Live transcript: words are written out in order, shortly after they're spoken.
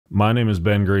My name is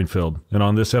Ben Greenfield, and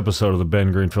on this episode of the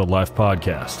Ben Greenfield Life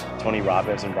Podcast, Tony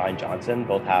Robbins and Brian Johnson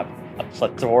both have a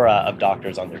plethora of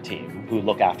doctors on their team who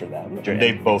look after them. And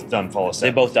they've both done Follistatin.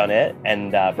 They've both done it,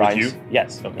 and Brian's, With you?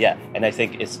 yes, Okay. yeah, and I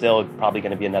think it's still probably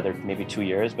going to be another maybe 2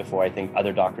 years before I think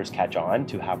other doctors catch on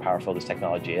to how powerful this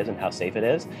technology is and how safe it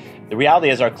is. The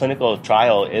reality is our clinical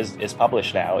trial is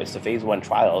published now. It's the phase 1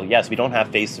 trial. Yes, we don't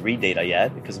have phase 3 data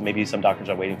yet because maybe some doctors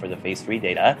are waiting for the phase 3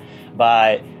 data,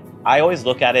 but I always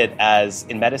look at it as,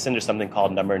 in medicine, there's something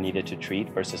called number needed to treat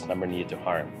versus number needed to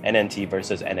harm, NNT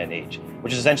versus NNH,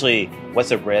 which is essentially what's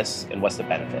the risk and what's the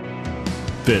benefit.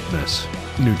 fitness,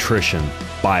 nutrition,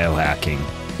 biohacking,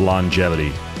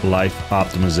 longevity, life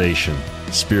optimization,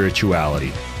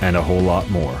 spirituality, and a whole lot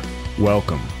more.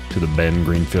 Welcome to the Ben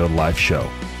Greenfield Life Show.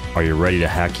 Are you ready to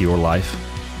hack your life?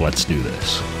 Let's do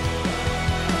this.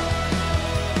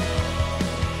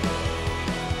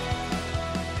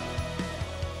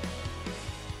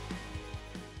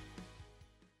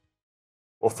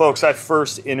 Well, folks, I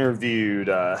first interviewed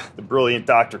the brilliant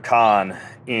Dr. Khan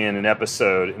in an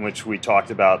episode in which we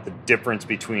talked about the difference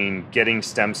between getting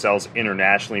stem cells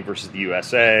internationally versus the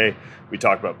USA. We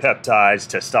talked about peptides,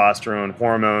 testosterone,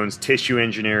 hormones, tissue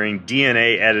engineering,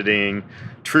 DNA editing,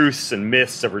 truths and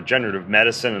myths of regenerative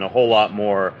medicine, and a whole lot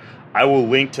more. I will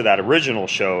link to that original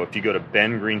show if you go to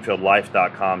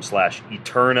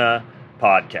bengreenfieldlife.com/Eterna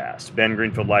podcast,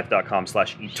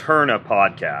 bengreenfieldlife.com/Eterna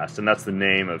podcast, and that's the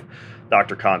name of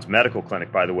Dr. Khan's medical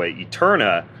clinic, by the way,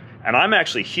 Eterna, and I'm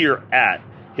actually here at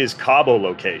his Cabo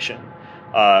location,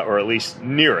 or at least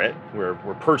near it. We're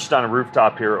perched on a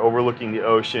rooftop here overlooking the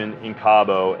ocean in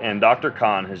Cabo, and Dr.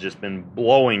 Khan has just been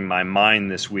blowing my mind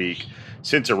this week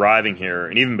since arriving here,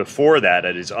 and even before that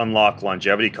at his Unlock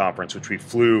Longevity Conference, which we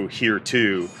flew here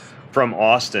to from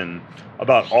Austin,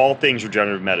 about all things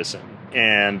regenerative medicine.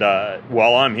 And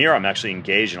while I'm here, I'm actually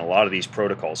engaged in a lot of these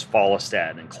protocols,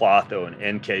 Follistatin and Klotho and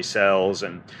NK cells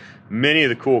and many of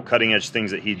the cool cutting edge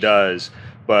things that he does.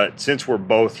 But since we're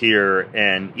both here,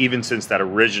 and even since that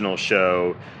original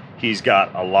show, he's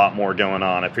got a lot more going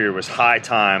on. I figured it was high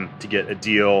time to get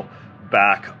Adeel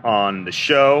back on the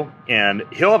show, and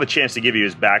he'll have a chance to give you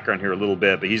his background here a little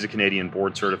bit, but he's a Canadian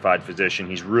board certified physician.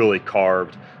 He's really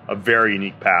carved a very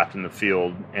unique path in the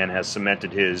field and has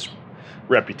cemented his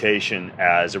reputation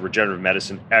as a regenerative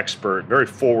medicine expert, very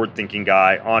forward-thinking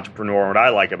guy, entrepreneur. What I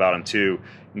like about him too,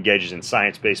 engages in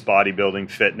science-based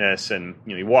bodybuilding, fitness, and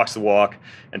he walks the walk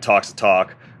and talks the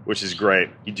talk, which is great.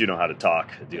 You do know how to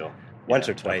talk, Adeel. Once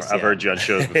or twice. I've heard you on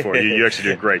shows before. You actually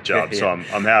do a great job, so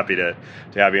I'm happy to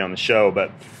have you on the show.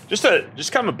 But just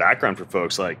kind of a background for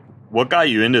folks, like what got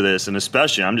you into this, and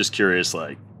especially I'm just curious,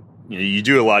 like you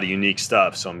do a lot of unique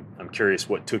stuff, so I'm curious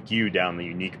what took you down the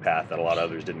unique path that a lot of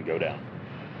others didn't go down.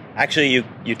 Actually,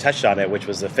 you touched on it, which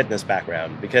was the fitness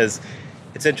background, because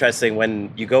it's interesting when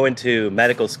you go into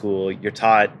medical school, you're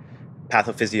taught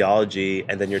pathophysiology,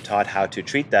 and then you're taught how to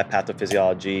treat that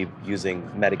pathophysiology using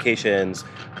medications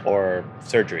or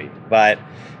surgery. But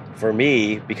for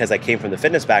me, because I came from the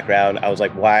fitness background, I was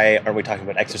like, why aren't we talking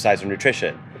about exercise or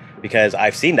nutrition? Because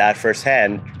I've seen that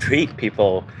firsthand treat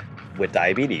people with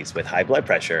diabetes, with high blood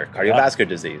pressure, cardiovascular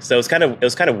disease. So it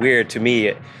was kind of weird to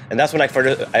me, and that's when I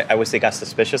would say got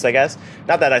suspicious, I guess.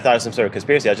 Not that I thought it was some sort of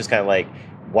conspiracy. I was just kind of like,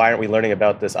 why aren't we learning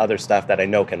about this other stuff that I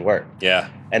know can work? Yeah.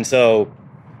 And so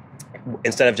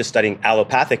instead of just studying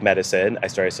allopathic medicine, I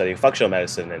started studying functional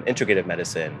medicine and integrative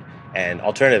medicine and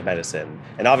alternative medicine.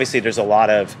 And obviously there's a lot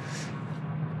of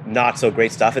not so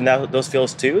great stuff in those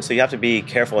fields too. So you have to be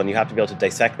careful, and you have to be able to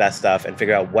dissect that stuff and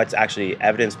figure out what's actually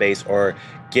evidence-based or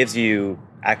gives you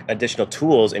additional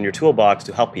tools in your toolbox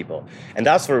to help people. And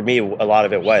that's for me, a lot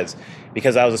of it was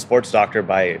because I was a sports doctor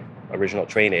by original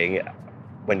training.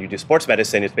 When you do sports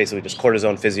medicine, it's basically just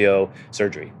cortisone, physio,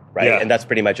 surgery, right? Yeah. And that's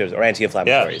pretty much it, or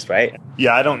anti-inflammatories, right?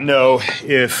 Yeah, I don't know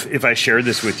if I shared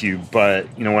this with you, but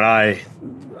when I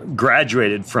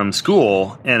graduated from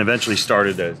school and eventually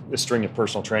started a string of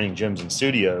personal training gyms and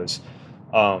studios,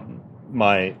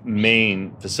 my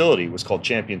main facility was called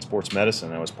Champion Sports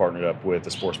Medicine. I was partnered up with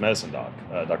a sports medicine doc,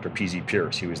 Dr. P.Z.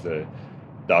 Pierce. He was the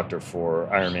doctor for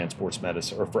Ironman Sports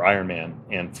Medicine, or for Ironman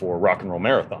and for Rock and Roll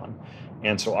Marathon.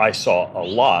 And so I saw a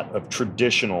lot of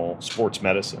traditional sports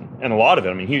medicine, and a lot of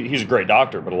it, he's a great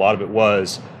doctor, but a lot of it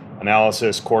was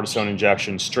analysis, cortisone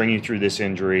injection, string you through this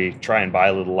injury, try and buy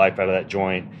a little life out of that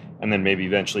joint, and then maybe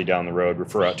eventually down the road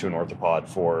refer out to an orthopod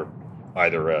for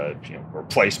either a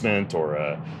replacement or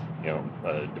a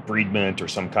debridement or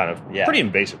some kind of pretty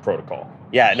invasive protocol.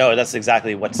 Yeah, no, that's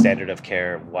exactly what standard of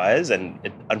care was, and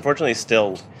it unfortunately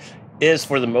still is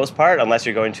for the most part, unless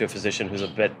you're going to a physician who's a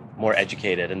bit more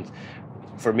educated. And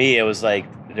for me, it was like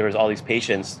there was all these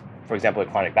patients for example,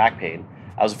 with chronic back pain.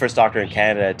 I was the first doctor in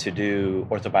Canada to do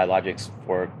orthobiologics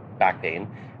for back pain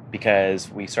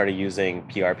because we started using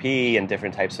PRP and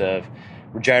different types of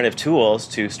regenerative tools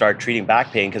to start treating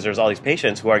back pain, because there's all these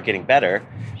patients who aren't getting better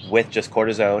with just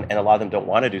cortisone, and a lot of them don't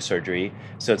want to do surgery.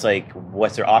 So it's like,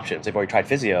 what's their options? They've already tried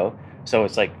physio. So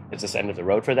it's like, is this the end of the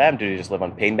road for them? Do they just live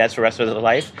on pain meds for the rest of their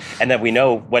life? And then we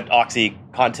know what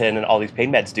OxyContin and all these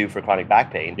pain meds do for chronic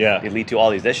back pain. Yeah. They lead to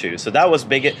all these issues. So that was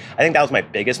big. I think that was my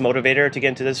biggest motivator to get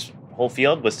into this whole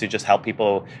field, was to just help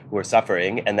people who are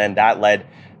suffering. And then that led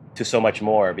to so much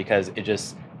more, because it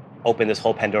just opened this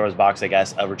whole Pandora's box, I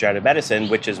guess, of regenerative medicine,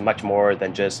 which is much more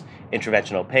than just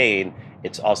interventional pain.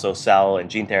 It's also cell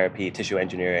and gene therapy, tissue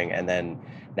engineering, and then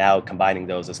now combining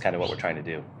those is kind of what we're trying to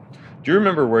do. Do you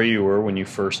remember where you were when you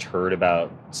first heard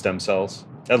about stem cells?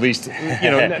 At least,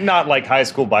 not like high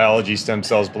school biology stem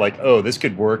cells, but like, oh, this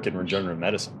could work in regenerative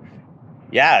medicine.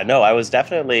 Yeah, no, I was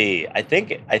definitely, I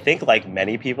think like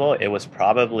many people, it was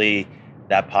probably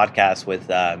that podcast with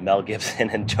Mel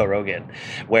Gibson and Joe Rogan,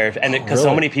 because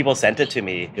so many people sent it to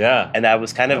me. Yeah. And that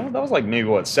was kind of... That was like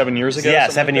maybe, 7 years ago? Yeah,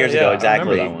 7 years ago, exactly.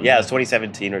 I remember that one. Yeah, it was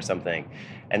 2017 or something.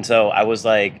 And so I was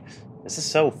like, this is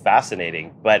so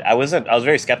fascinating. But I was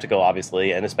very skeptical,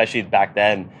 obviously, and especially back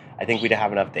then, I think we didn't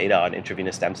have enough data on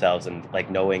intravenous stem cells and like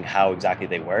knowing how exactly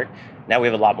they work. Now we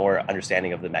have a lot more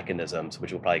understanding of the mechanisms,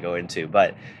 which we'll probably go into.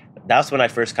 But that's when I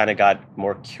first kind of got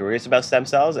more curious about stem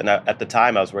cells. And at the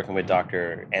time, I was working with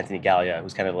Dr. Anthony Gallia,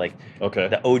 who's kind of like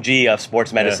the OG of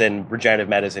sports medicine, regenerative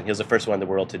medicine. He was the first one in the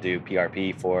world to do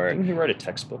PRP for... Didn't he write a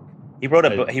textbook? He wrote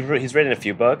a book. He's written a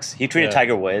few books. He treated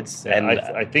Tiger Woods, and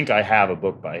I think I have a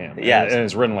book by him. Yeah, and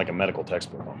it's written like a medical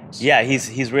textbook almost. Yeah,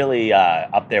 he's really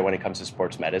up there when it comes to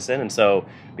sports medicine. And so,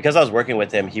 because I was working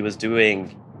with him, he was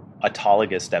doing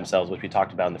autologous stem cells, which we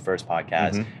talked about in the first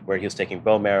podcast, where he was taking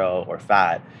bone marrow or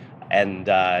fat, and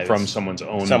from someone's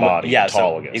own body. Yeah,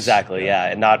 autologous. Exactly. Yeah,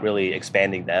 and not really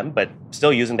expanding them, but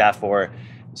still using that for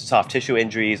soft tissue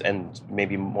injuries and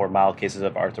maybe more mild cases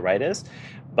of arthritis,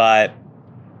 but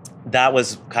that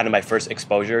was kind of my first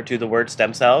exposure to the word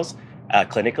stem cells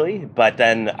clinically. But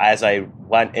then as I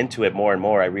went into it more and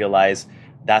more, I realized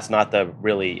that's not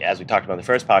really, as we talked about in the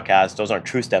first podcast, those aren't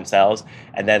true stem cells.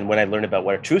 And then when I learned about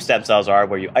what true stem cells are,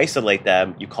 where you isolate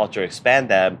them, you culture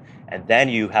expand them, and then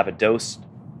you have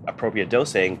appropriate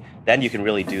dosing, then you can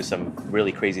really do some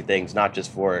really crazy things, not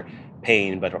just for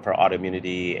pain, but for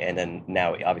autoimmunity, and then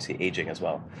now obviously aging as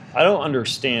well. I don't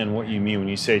understand what you mean when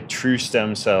you say true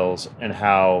stem cells and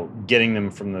how getting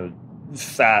them from the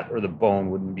fat or the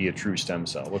bone wouldn't be a true stem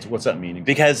cell. What's that meaning?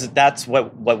 Because that's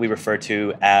what we refer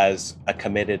to as a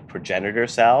committed progenitor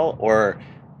cell, or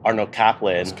Arnold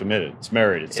Kaplan. It's committed. It's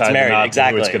married. It's married.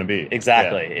 Exactly. Who it's going to be.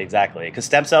 Exactly. Because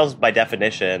stem cells, by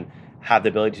definition, have the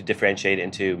ability to differentiate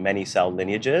into many cell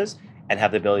lineages and have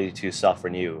the ability to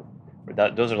self-renew.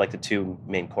 Those are like the two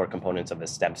main core components of a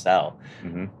stem cell.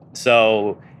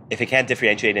 So if it can't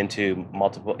differentiate into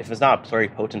multiple, if it's not a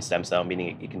pluripotent stem cell,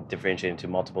 meaning you can differentiate into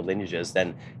multiple lineages,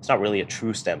 then it's not really a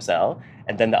true stem cell.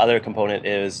 And then the other component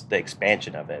is the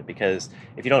expansion of it, because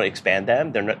if you don't expand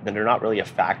them, then they're not really a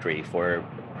factory for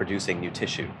producing new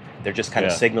tissue. They're just kind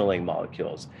of signaling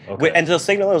molecules. And those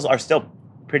signals are still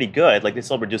pretty good. Like, they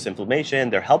still reduce inflammation,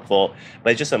 they're helpful,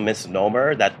 but it's just a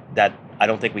misnomer that I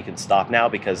don't think we can stop now,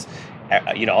 because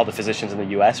all the physicians in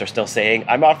the US are still saying,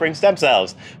 I'm offering stem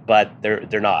cells, but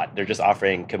they're not. They're just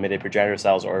offering committed progenitor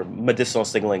cells or medicinal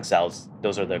signaling cells.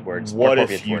 Those are the words. What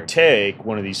if you take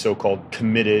one of these so-called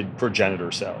committed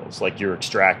progenitor cells, like you're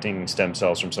extracting stem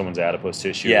cells from someone's adipose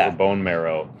tissue or bone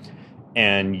marrow,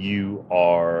 and you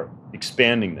are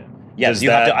expanding them? Yes, you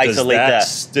have to isolate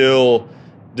that.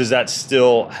 Does that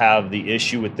still have the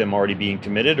issue with them already being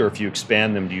committed, or if you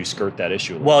expand them, do you skirt that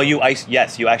issue? Well, you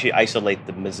actually isolate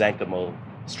the mesenchymal,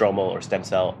 stromal, or stem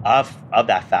cell of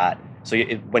that fat. So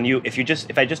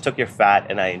if I just took your fat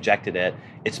and I injected it,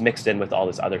 it's mixed in with all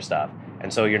this other stuff,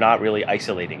 and so you're not really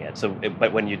isolating it.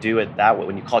 But when you do it that way,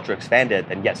 when you culture expand it,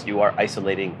 then yes, you are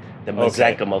isolating the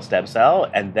mesenchymal stem cell,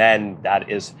 and then that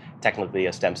is technically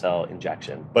a stem cell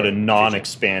injection. But a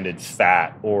non-expanded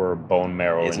fat or bone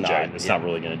marrow injection, it's not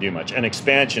really going to do much. And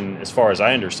expansion, as far as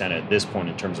I understand it, at this point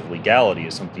in terms of legality,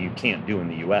 is something you can't do in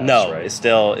the U.S., No, right? it's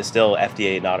still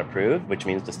FDA not approved, which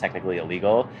means it's technically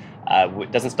illegal.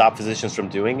 It doesn't stop physicians from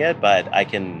doing it, but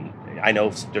I know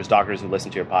there's doctors who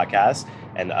listen to your podcast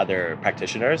and other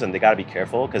practitioners, and they got to be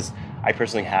careful, because I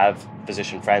personally have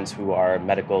physician friends who are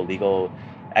medical legal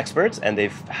experts, and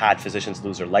they've had physicians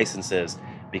lose their licenses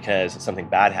because something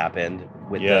bad happened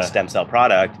with the stem cell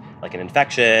product, like an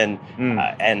infection,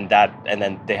 and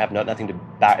then they have nothing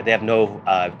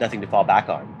to fall back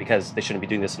on because they shouldn't be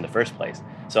doing this in the first place.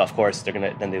 So of course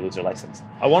then they lose their license.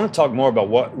 I want to talk more about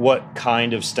what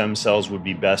kind of stem cells would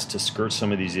be best to skirt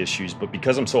some of these issues, but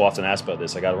because I'm so often asked about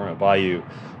this, I got to run it by you.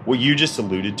 What you just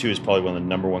alluded to is probably one of the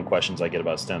number one questions I get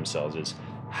about stem cells is,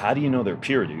 how do you know they're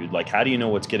pure, dude? Like, how do you know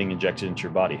what's getting injected into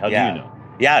your body? How do you know?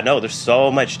 Yeah, no, there's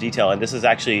so much detail, and this is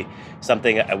actually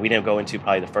something we didn't go into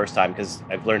probably the first time because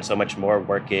I've learned so much more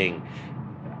working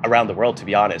around the world, to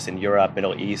be honest, in Europe,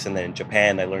 Middle East, and then in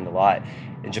Japan, I learned a lot.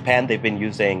 In Japan, they've been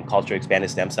using culture expanded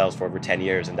stem cells for over 10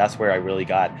 years, and that's where I really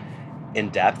got in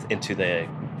depth into the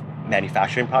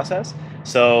manufacturing process.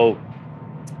 So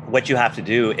what you have to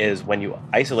do is when you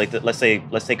isolate let's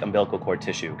take umbilical cord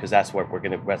tissue, because that's what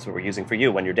we're using for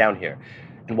you when you're down here.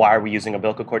 And why are we using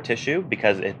umbilical cord tissue?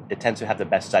 Because it tends to have the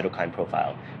best cytokine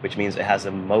profile, which means it has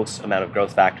the most amount of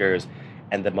growth factors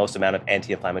and the most amount of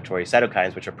anti-inflammatory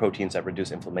cytokines, which are proteins that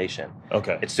reduce inflammation.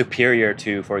 Okay. It's superior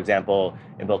to, for example,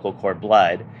 umbilical cord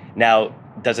blood. Now,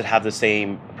 does it have the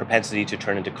same propensity to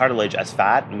turn into cartilage as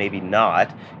fat? Maybe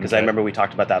not, because I remember we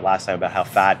talked about that last time about how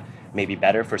fat may be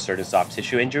better for certain soft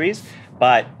tissue injuries,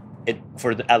 but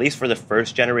at least for the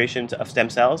first generation of stem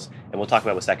cells, and we'll talk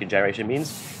about what second generation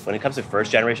means, when it comes to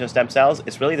first generation of stem cells,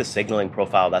 it's really the signaling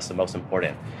profile that's the most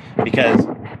important, because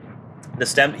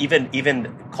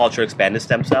even culture expanded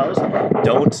stem cells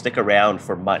don't stick around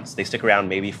for months. They stick around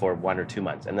maybe for 1 or 2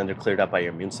 months, and then they're cleared up by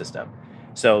your immune system.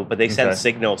 But they send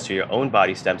signals to your own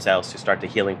body stem cells to start the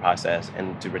healing process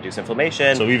and to reduce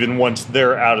inflammation. So even once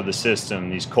they're out of the system,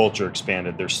 these culture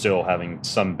expanded, they're still having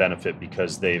some benefit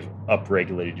because they've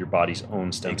upregulated your body's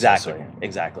own stem cells.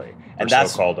 Exactly. And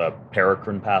that's so-called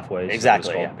paracrine pathways.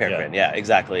 Exactly, paracrine,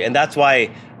 exactly. And that's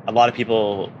why a lot of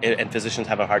people and physicians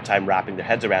have a hard time wrapping their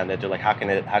heads around it. They're like, how can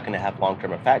it have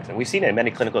long-term effects? And we've seen it in many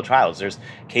clinical trials. There's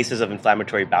cases of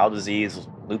inflammatory bowel disease,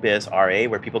 lupus, RA,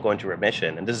 where people go into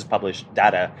remission. And this is published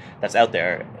data that's out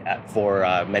there for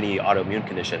many autoimmune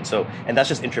conditions. And that's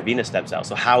just intravenous stem cells.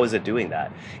 So how is it doing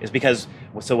that? It's because,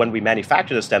 when we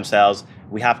manufacture the stem cells,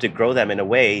 we have to grow them in a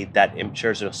way that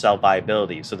ensures their cell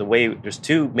viability. So there's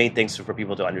two main things for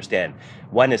people to understand.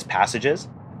 One is passages,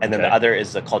 and then the other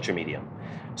is the culture medium.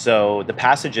 So the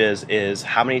passages is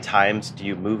how many times do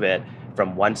you move it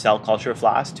from one cell culture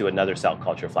flask to another cell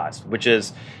culture flask, which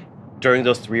is during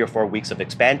those 3 or 4 weeks of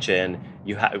expansion,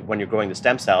 when you're growing the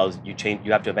stem cells, you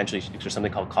have to eventually, there's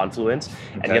something called confluence,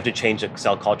 and you have to change the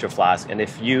cell culture flask. And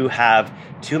if you have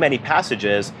too many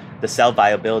passages, the cell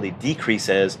viability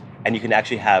decreases, and you can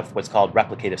actually have what's called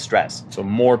replicative stress. So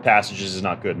more passages is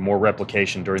not good. More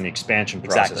replication during the expansion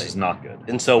process is not good.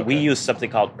 And so we use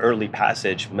something called early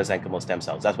passage mesenchymal stem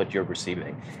cells. That's what you're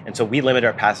receiving. And so we limit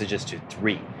our passages to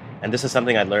 3. And this is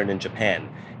something I learned in Japan.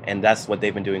 And that's what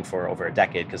they've been doing for over a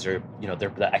decade, because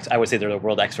I would say they're the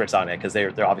world experts on it, because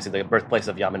they're obviously the birthplace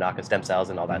of Yamanaka stem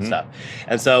cells and all that stuff.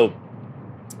 And so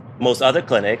most other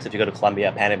clinics, if you go to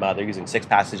Colombia, Panama, they're using 6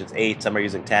 passages, 8, some are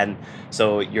using 10.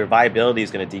 So your viability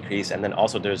is going to decrease. And then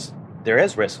also there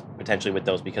is risk potentially with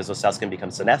those, because those cells can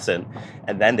become senescent,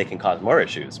 and then they can cause more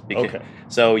issues.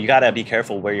 So you got to be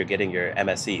careful where you're getting your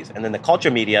MSCs. And then the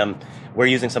culture medium, we're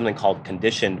using something called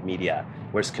conditioned media,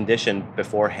 where it's conditioned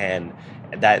beforehand,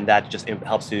 and that just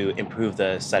helps to improve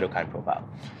the cytokine profile.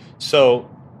 So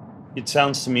it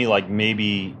sounds to me like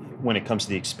maybe when it comes to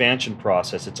the expansion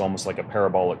process, it's almost like a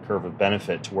parabolic curve of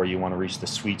benefit, to where you want to reach the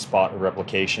sweet spot of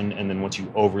replication. And then once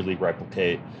you overly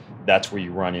replicate, that's where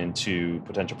you run into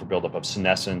potential for buildup of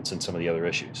senescence and some of the other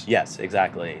issues. Yes,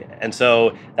 exactly. And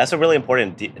so that's a really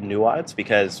important nuance,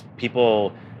 because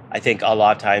people, I think a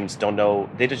lot of times don't know,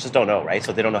 they just don't know, right?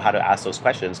 So they don't know how to ask those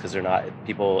questions, because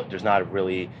there's not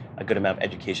really a good amount of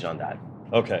education on that.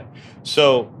 Okay.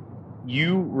 So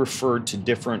you referred to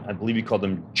different, I believe you called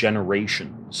them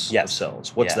generations of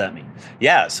cells. What's that mean?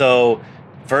 Yeah. So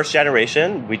first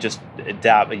generation, we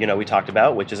talked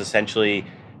about, which is essentially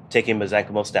taking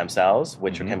mesenchymal stem cells,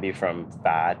 which can be from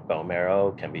fat, bone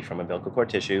marrow, can be from umbilical cord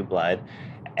tissue, blood.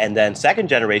 And then second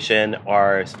generation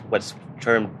are what's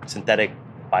termed synthetic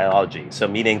biology. So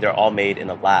meaning they're all made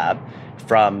in a lab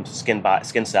from skin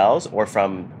cells or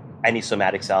from any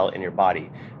somatic cell in your body.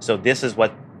 So this is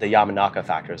what the Yamanaka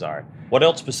factors are. What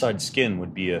else besides skin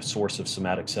would be a source of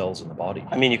somatic cells in the body?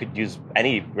 I mean, you could use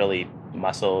any really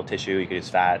muscle tissue, you could use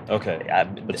fat. Okay.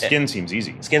 But skin seems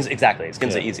easy. Skin's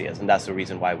the easiest, and that's the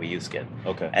reason why we use skin.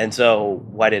 Okay. And so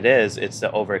what it is, it's the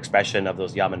overexpression of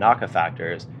those Yamanaka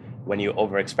factors. When you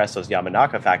overexpress those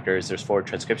Yamanaka factors, there's 4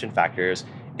 transcription factors.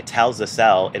 It tells the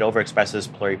cell, it overexpresses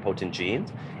pluripotent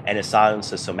genes, and it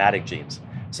silences somatic genes.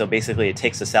 So basically, it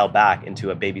takes the cell back into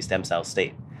a baby stem cell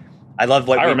state. I love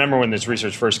what I remember when this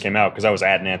research first came out because I was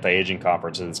at an anti-aging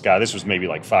conference, and this was maybe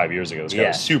like 5 years ago. This guy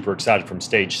was super excited from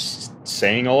stage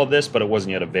saying all of this, but it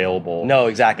wasn't yet available. No,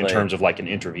 exactly. In terms of like an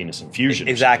intravenous infusion.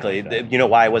 Exactly. You know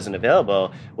why it wasn't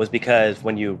available was because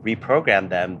when you reprogram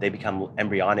them, they become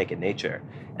embryonic in nature.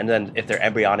 And then if they're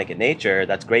embryonic in nature,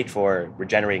 that's great for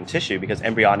regenerating tissue because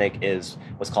embryonic is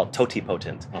what's called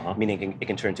totipotent, meaning it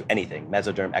can turn into anything,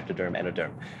 mesoderm, ectoderm,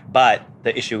 endoderm. But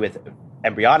the issue with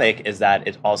embryonic is that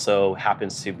it also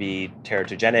happens to be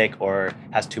teratogenic or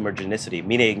has tumorigenicity,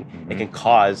 meaning it can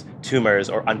cause tumors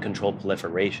or uncontrolled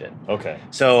proliferation. Okay.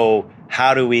 So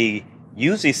how do we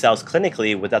use these cells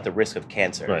clinically without the risk of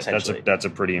cancer? Right. Essentially, that's a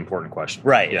pretty important question.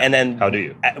 Right. Yeah. And then how do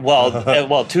you?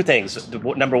 Well, two things.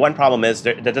 Number one problem is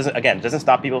that doesn't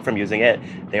stop people from using it.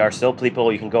 They are still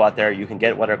people. You can go out there. You can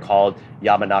get what are called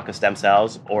Yamanaka stem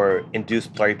cells or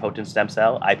induced pluripotent stem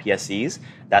cell (iPSCs).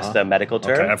 That's the medical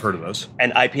term. Okay, I've heard of those.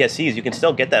 And iPSCs, you can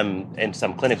still get them, and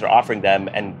some clinics are offering them,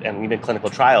 and even clinical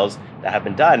trials that have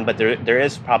been done. But there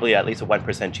is probably at least a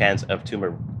 1% chance of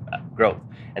tumor growth.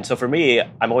 And so for me,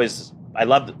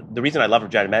 the reason I love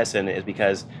regenerative medicine is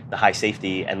because the high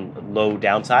safety and low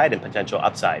downside and potential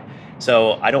upside.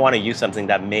 So I don't want to use something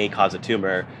that may cause a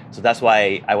tumor. So that's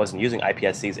why I wasn't using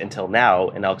iPSCs until now,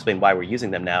 and I'll explain why we're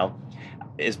using them now,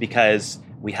 is because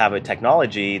we have a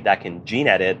technology that can gene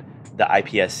edit the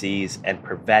iPSCs and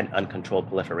prevent uncontrolled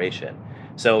proliferation.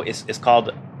 So it's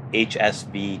called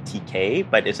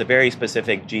HSVTK, but it's a very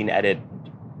specific gene edit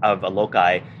of a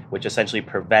loci, which essentially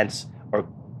prevents or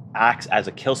acts as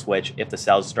a kill switch if the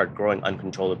cells start growing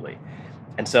uncontrollably.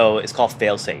 And so it's called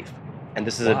fail-safe. And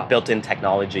this is a built-in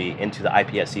technology into the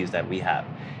iPSCs that we have.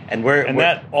 And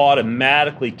that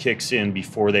automatically kicks in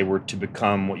before they were to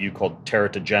become what you call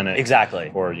teratogenic.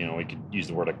 Exactly. Or, we could use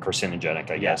the word like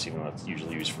carcinogenic, I guess, even though it's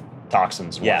usually used for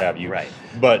toxins and what have you. Right.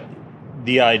 But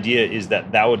the idea is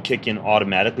that would kick in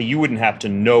automatically. You wouldn't have to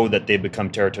know that they become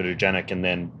teratogenic and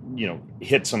then,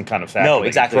 hit some kind of factor. No,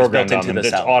 exactly. It's built into the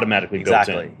cell. It's automatically built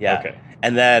in. Yeah. Okay.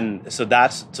 And then, so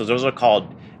those are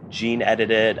called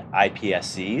gene-edited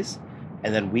iPSCs.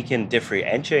 And then we can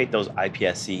differentiate those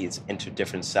iPSCs into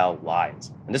different cell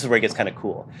lines. And this is where it gets kind of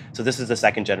cool. So this is the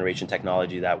second generation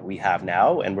technology that we have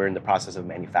now, and we're in the process of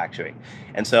manufacturing.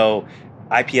 And so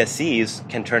iPSCs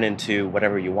can turn into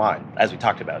whatever you want, as we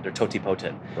talked about. They're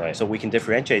totipotent. Right. So we can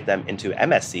differentiate them into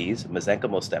MSCs,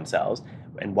 mesenchymal stem cells.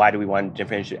 And why do we want to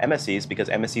differentiate MSCs? Because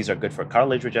MSCs are good for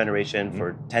cartilage regeneration,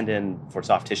 for tendon, for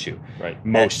soft tissue. Right.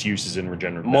 Most uses in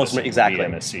regenerative medicine exactly.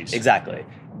 MSCs. Exactly.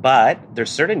 But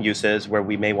there's certain uses where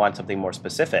we may want something more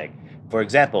specific. For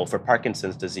example, for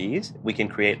Parkinson's disease, we can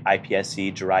create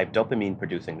iPSC-derived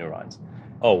dopamine-producing neurons.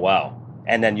 Oh, wow.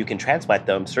 And then you can transplant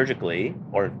them surgically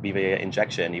or via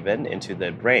injection even into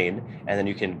the brain, and then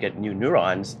you can get new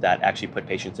neurons that actually put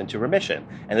patients into remission.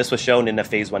 And this was shown in a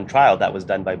phase 1 trial that was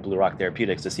done by Blue Rock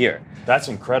Therapeutics this year. That's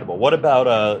incredible. What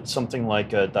about something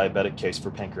like a diabetic case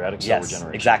for pancreatic cell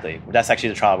regeneration? Exactly. That's actually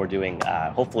the trial we're doing,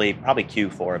 hopefully probably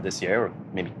Q4 of this year or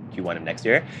maybe Q1 of next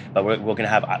year. But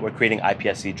we're creating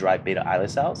iPSC-derived beta islet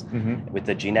cells with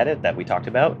the gene edit that we talked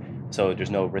about. So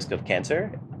there's no risk of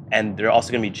cancer. And they're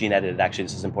also going to be gene edited. Actually,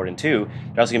 this is important too.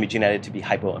 They're also going to be gene edited to be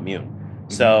hypoimmune.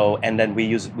 So, and then we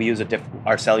use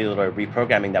our cellular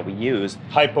reprogramming that we use.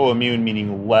 Hypoimmune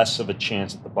meaning less of a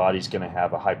chance that the body's going to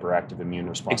have a hyperactive immune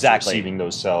response. Exactly. Receiving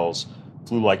those cells,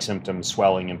 flu-like symptoms,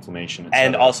 swelling, inflammation, etc.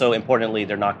 And also, importantly,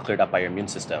 they're not cleared up by your immune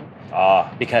system.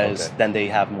 Because then they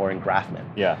have more engraftment.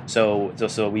 Yeah. So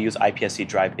we use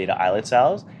iPSC-derived beta islet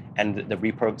cells. And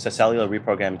the cellular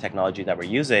reprogramming technology that we're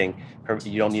using,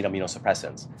 you don't need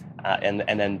immunosuppressants. And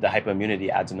then the hypoimmunity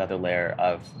adds another layer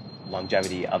of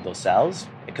longevity of those cells,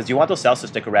 because you want those cells to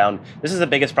stick around. This is the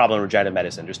biggest problem in regenerative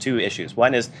medicine. There's two issues.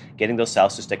 One is getting those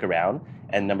cells to stick around,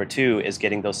 and number two is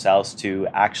getting those cells to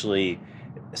actually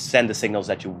send the signals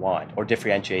that you want or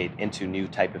differentiate into new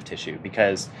type of tissue,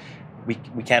 because we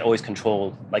can't always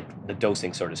control like the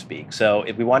dosing, so to speak. So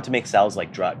if we want to make cells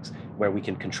like drugs, where we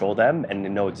can control them and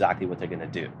know exactly what they're going to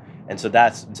do, and so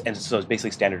it's basically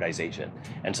standardization.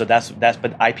 And so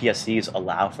but iPSCs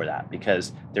allow for that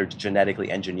because they're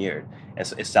genetically engineered.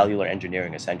 It's cellular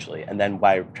engineering essentially. And then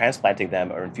by transplanting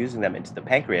them or infusing them into the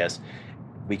pancreas,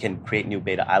 we can create new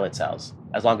beta islet cells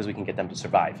as long as we can get them to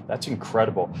survive. That's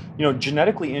incredible.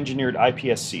 Genetically engineered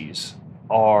iPSCs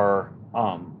are.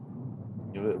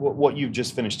 What you've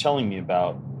just finished telling me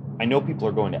about, I know people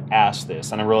are going to ask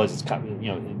this, and I realize it's kind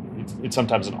of, it's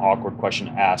sometimes an awkward question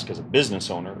to ask as a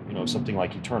business owner, something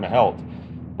like Eterna Health.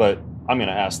 But I'm going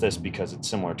to ask this because it's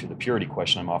similar to the purity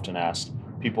question I'm often asked.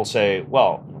 People say,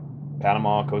 well,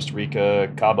 Panama, Costa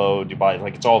Rica, Cabo, Dubai,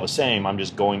 like it's all the same. I'm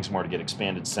just going somewhere to get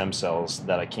expanded stem cells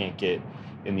that I can't get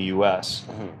in the U.S.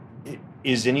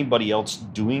 Is anybody else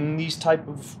doing these type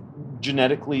of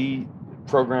genetically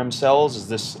programmed cells? Is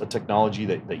this a technology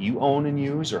that you own and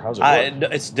use, or how's it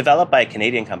work? It's developed by a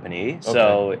Canadian company,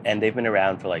 and they've been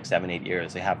around for like 7-8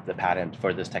 years. They have the patent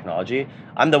for this technology.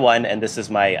 I'm the one, and this is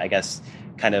my, I guess,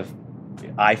 kind of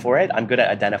eye for it. I'm good at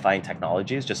identifying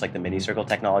technologies, just like the mini circle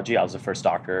technology. I was the first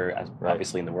doctor,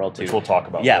 obviously, in the world to. Which we'll talk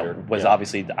about later.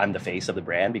 Obviously, I'm the face of the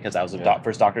brand because I was the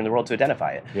first doctor in the world to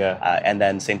identify it. And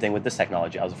then same thing with this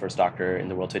technology. I was the first doctor in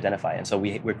the world to identify it. And so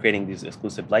we're creating these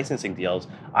exclusive licensing deals.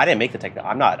 I didn't make the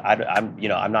technology.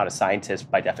 I'm not a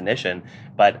scientist by definition,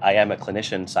 but I am a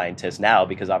clinician scientist now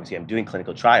because obviously I'm doing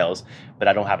clinical trials, but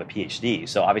I don't have a PhD.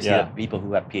 So obviously the people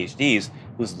who have PhDs,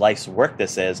 whose life's work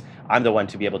this is, I'm the one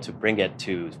to be able to bring it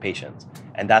to patients,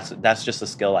 and that's just a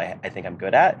skill I think I'm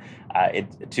good at. I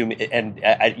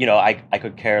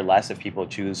could care less if people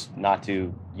choose not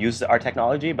to use our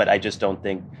technology, but I just don't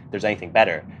think there's anything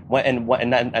better.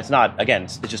 And that's not, again,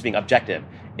 it's just being objective.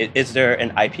 Is there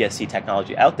an iPSC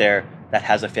technology out there that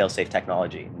has a fail-safe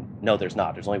technology? No, there's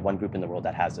not. There's only one group in the world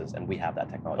that has this, and we have that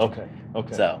technology.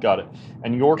 Okay, so, got it.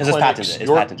 And your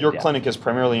clinic is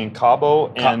primarily in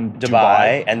Cabo and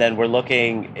Dubai, and then we're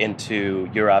looking into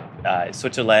Europe,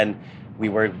 Switzerland. We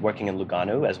were working in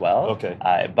Lugano as well. Okay.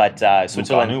 But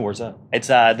Switzerland. Lugano, where's that? It's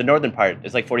the northern part.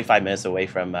 It's like 45 minutes away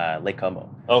from Lake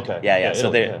Como. Okay. Yeah.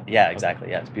 So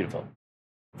exactly. Yeah, it's beautiful.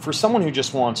 For someone who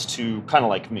just wants to, kind of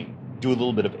like me, do a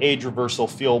little bit of age reversal,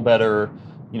 feel better,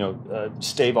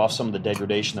 stave off some of the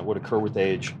degradation that would occur with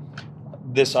age,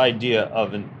 this idea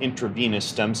of an intravenous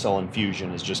stem cell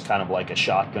infusion is just kind of like a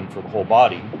shotgun for the whole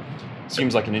body.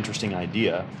 Seems like an interesting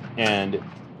idea. And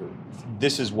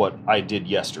this is what I did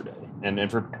yesterday.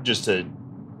 And for just to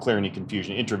clear any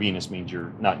confusion, intravenous means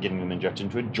you're not getting them injected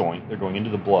into a joint. They're going into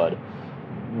the blood.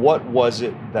 What was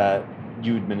it that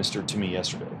you administered to me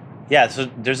yesterday? Yeah,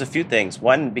 so there's a few things.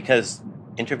 One, because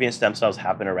intravenous stem cells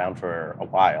have been around for a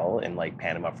while in like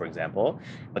Panama, for example.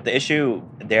 But the issue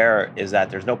there is that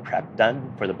there's no prep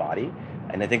done for the body.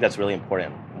 And I think that's really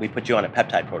important. We put you on a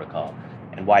peptide protocol.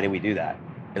 And why did we do that?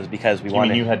 It was because we wanted.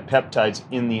 You mean you had peptides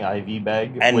in the IV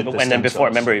bag? And with the then stem before,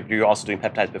 cells? remember, you were also doing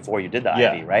peptides before you did the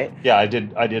IV, right? Yeah, I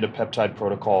did a peptide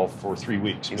protocol for 3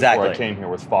 weeks before I came here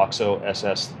with FOXO,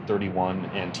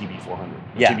 SS31, and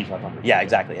TB400. TB500. Yeah,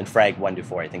 exactly. And FRAG 1 to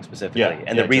 4, I think specifically.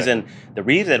 The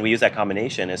reason we use that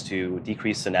combination is to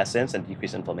decrease senescence and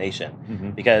decrease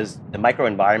inflammation, because the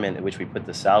microenvironment in which we put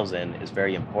the cells in is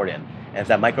very important. And if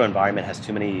that microenvironment has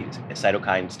too many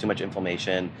cytokines, too much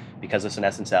inflammation because of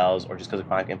senescent cells or just because of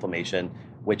chronic inflammation,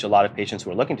 which a lot of patients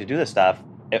who are looking to do this stuff,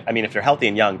 I mean, if they're healthy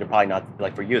and young, they're probably not,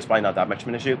 like for you, it's probably not that much of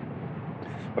an issue.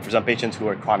 But for some patients who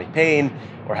are chronic pain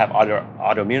or have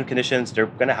autoimmune conditions, they're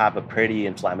going to have a pretty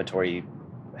inflammatory,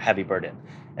 heavy burden.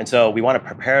 And so we want to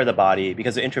prepare the body,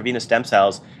 because the intravenous stem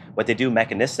cells, what they do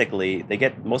mechanistically,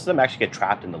 most of them actually get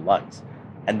trapped in the lungs.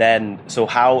 And then, so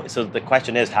the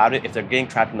question is, if they're getting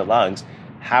trapped in the lungs,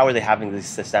 how are they having this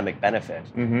systemic benefit?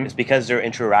 It's because they're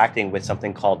interacting with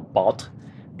something called BALT,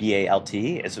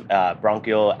 B-A-L-T, it's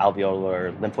bronchial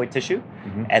alveolar lymphoid tissue.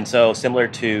 And so similar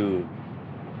to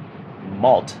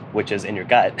malt, which is in your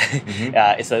gut,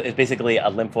 it's basically a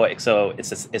lymphoid. So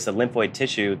it's a lymphoid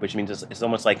tissue, which means it's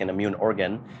almost like an immune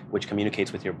organ, which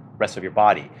communicates with your rest of your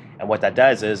body. And what that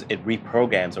does is it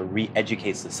reprograms or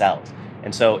re-educates the cells.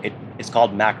 And so it's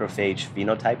called macrophage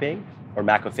phenotyping or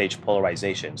macrophage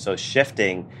polarization. So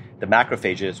shifting the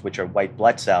macrophages, which are white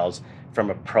blood cells, from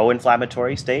a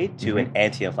pro-inflammatory state to an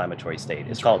anti-inflammatory state.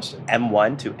 It's called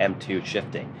M1 to M2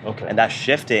 shifting. Okay. And that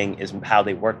shifting is how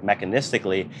they work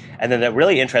mechanistically. And then the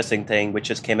really interesting thing, which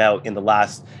just came out in the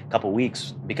last couple of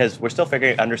weeks, because we're still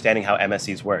understanding how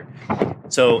MSCs work.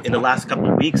 So in the last couple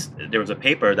of weeks, there was a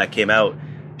paper that came out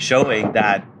showing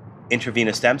that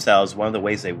intravenous stem cells, one of the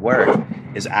ways they work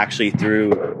is actually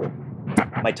through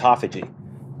mitophagy.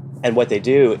 And what they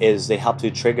do is they help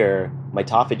to trigger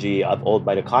mitophagy of old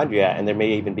mitochondria, and there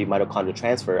may even be mitochondrial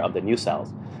transfer of the new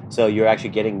cells. So you're actually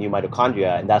getting new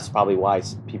mitochondria, and that's probably why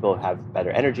people have better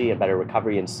energy and better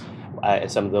recovery and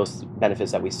some of those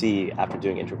benefits that we see after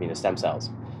doing intravenous stem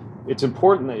cells. It's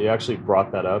important that you actually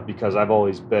brought that up, because I've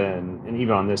always been, and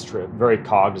even on this trip, very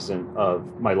cognizant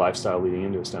of my lifestyle leading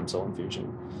into a stem cell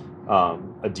infusion.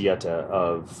 A dieta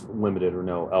of limited or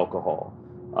no alcohol,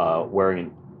 wearing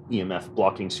an EMF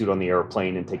blocking suit on the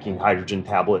airplane and taking hydrogen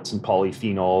tablets and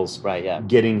polyphenols,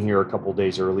 getting here a couple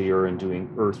days earlier and doing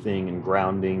earthing and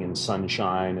grounding and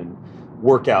sunshine and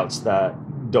workouts that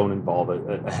don't involve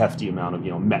a hefty amount of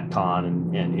metcon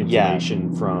and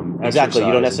inflammation from exercise. Exactly.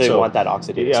 You don't necessarily want that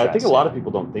oxidative stress. I think a lot of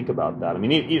people don't think about that. I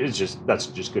mean, that's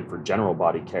just good for general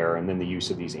body care, and then the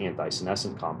use of these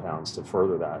anti-senescent compounds to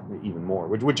further that even more,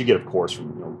 which you get, of course,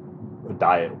 from a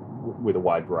diet with a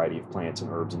wide variety of plants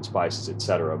and herbs and spices,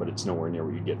 etc. But it's nowhere near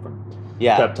what you get from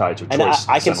peptides or and choice.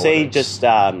 I can say just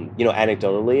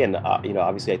anecdotally, and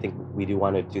obviously I think we do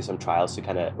want to do some trials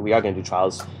to we are going to do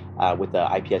trials with the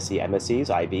iPSC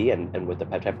MSCs, IV, and with the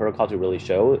peptide protocol to really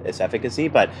show its efficacy.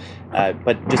 But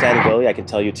just anecdotally, I can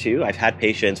tell you too, I've had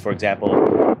patients, for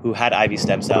example, who had IV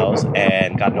stem cells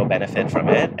and got no benefit from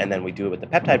it, and then we do it with the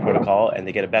peptide protocol, and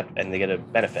they get a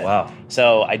benefit. Wow!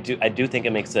 So I do think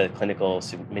it makes a clinical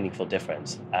meaningful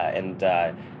difference, and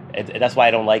that's why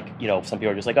I don't like some people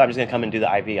are just like, oh, I'm just gonna come and do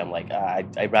the IV. I'm like,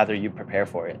 I'd rather you prepare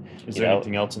for it. Is there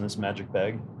anything else in this magic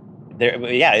bag?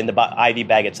 In the IV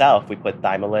bag itself, we put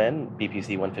thymolin,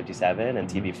 BPC 157, and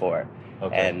TB4.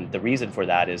 Okay. And the reason for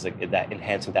that is that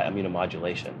enhancing that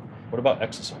immunomodulation. What about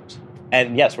exosomes?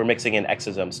 And yes, we're mixing in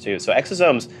exosomes too. So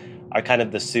exosomes are kind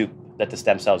of the soup that the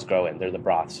stem cells grow in. They're the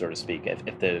broth, so to speak.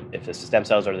 If the stem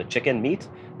cells are the chicken meat,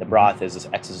 the broth is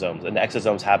exosomes. And the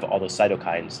exosomes have all those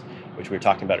cytokines, which we were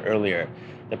talking about earlier.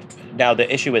 Now,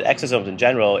 the issue with exosomes in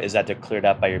general is that they're cleared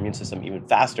up by your immune system even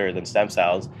faster than stem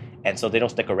cells, and so they don't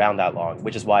stick around that long,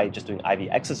 which is why just doing IV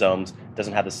exosomes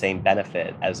doesn't have the same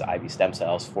benefit as IV stem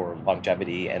cells for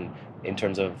longevity and in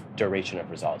terms of duration of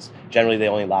results. Generally, they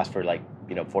only last for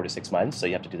 4 to 6 months, so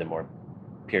you have to do them more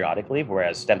periodically,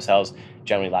 whereas stem cells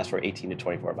generally last for 18 to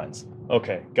 24 months.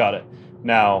 Okay, got it.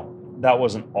 Now, that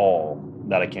wasn't all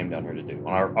that I came down here to do.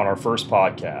 On our first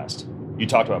podcast, you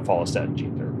talked about follistatin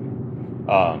gene therapy.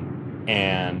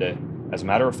 And as a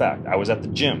matter of fact, I was at the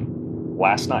gym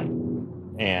last night,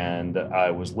 and I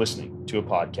was listening to a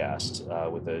podcast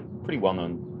with a pretty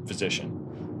well-known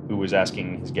physician who was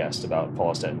asking his guest about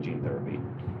follistatin gene therapy.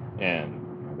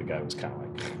 And the guy was kind of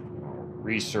like,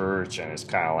 research, and it's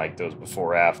kind of like those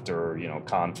before-after,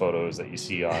 con photos that you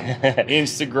see on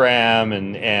Instagram,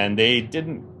 and they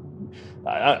didn't.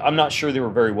 I'm not sure they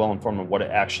were very well informed on what it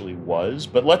actually was.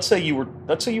 But let's say you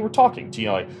were talking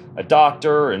to like a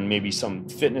doctor and maybe some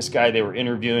fitness guy they were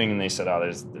interviewing, and they said, "Oh,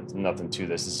 there's nothing to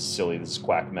this. This is silly. This is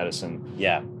quack medicine."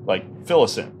 Yeah, like fill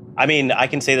us in. I mean, I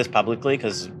can say this publicly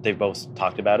because they both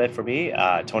talked about it for me.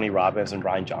 Tony Robbins and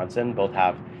Brian Johnson both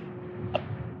have a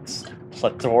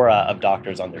plethora of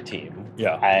doctors on their team,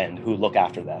 and who look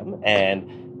after them,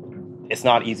 and it's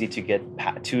not easy to get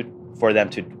for them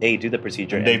to do the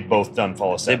procedure. And they've both done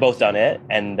follistatin. They've both done it,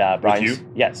 and Brian's, with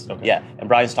you? Yes, okay. Yeah, and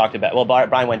Brian's talked about. Well,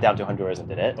 Brian went down to Honduras and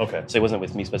did it. Okay, so it wasn't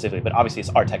with me specifically, but obviously it's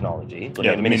our technology,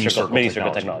 mini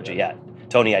circle technology. Yeah,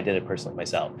 Tony, I did it personally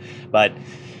myself, but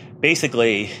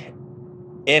basically,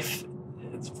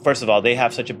 first of all, they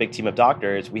have such a big team of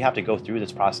doctors, we have to go through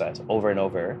this process over and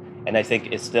over. And I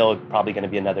think it's still probably going to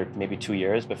be another maybe 2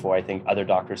 years before I think other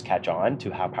doctors catch on to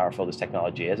how powerful this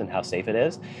technology is and how safe it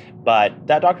is. But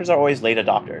that doctors are always late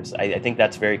adopters. I think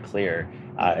that's very clear.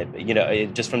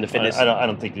 Just from the fitness. I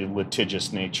don't think the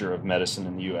litigious nature of medicine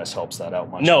in the U.S. helps that out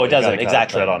much. No, it doesn't.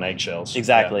 Exactly. Tread on eggshells.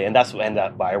 Exactly, yeah.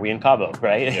 and why are we in Cabo,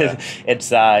 right?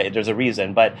 Yeah. There's a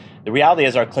reason, but the reality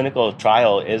is our clinical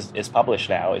trial is published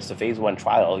now. It's the phase 1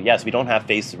 trial. Yes, we don't have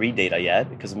phase 3 data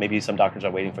yet because maybe some doctors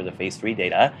are waiting for the phase 3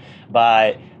 data,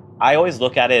 but I always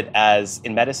look at it as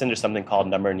in medicine, there's something called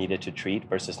number needed to treat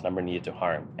versus number needed to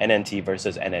harm, NNT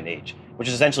versus NNH, which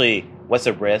is essentially what's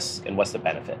the risk and what's the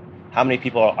benefit. How many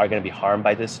people are going to be harmed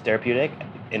by this therapeutic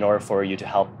in order for you to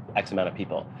help X amount of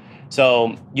people?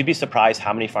 So you'd be surprised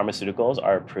how many pharmaceuticals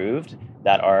are approved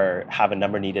that have a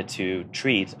number needed to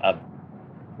treat of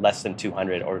less than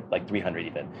 200 or like 300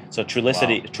 even. So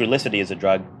Trulicity is a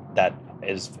drug that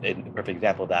is a perfect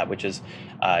example of that, which is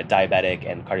diabetic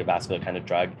and cardiovascular kind of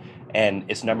drug. And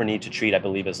its number needed to treat, I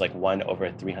believe, is like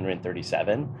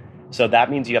 1/337. So that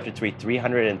means you have to treat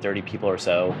 330 people or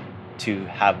so to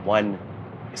have one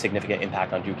significant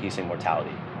impact on decreasing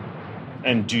mortality.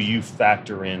 And do you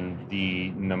factor in the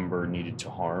number needed to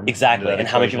harm? Exactly, and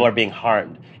how many people are being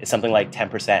harmed? It's something like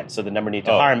 10%. So the number needed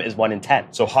to harm is 1 in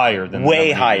 10. So higher than way the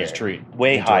number higher, needed to treat.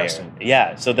 Way higher.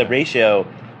 Yeah. So the ratio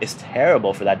is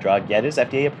terrible for that drug. Yet it's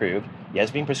FDA approved. Yet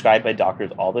it's being prescribed by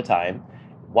doctors all the time.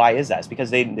 Why is that? It's because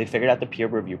they figured out the peer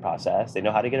review process. They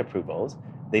know how to get approvals.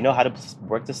 They know how to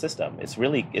work the system. It's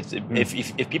really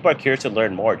if people are curious to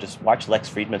learn more, just watch Lex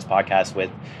Friedman's podcast with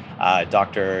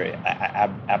Dr.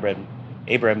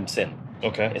 Abramson.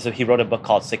 Okay. So he wrote a book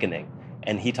called Sickening,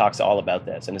 and he talks all about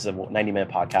this. And it's a 90-minute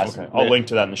podcast. Okay. I'll link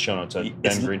to that in the show notes at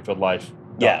bengreenfieldlife.com.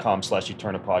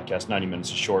 Facebook.com/Eterna podcast. 90 minutes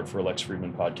is short for a Lex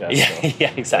Friedman podcast. Yeah, so.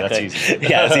 yeah, exactly. That's easy.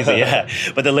 Yeah, it's easy. Yeah,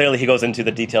 but then literally he goes into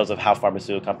the details of how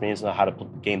pharmaceutical companies know how to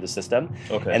game the system.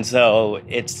 Okay. And so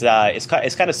it's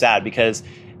kind of sad, because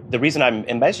the reason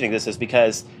I'm mentioning this is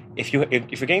because if you're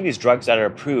getting these drugs that are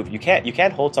approved, you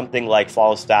can't hold something like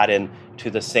follistatin to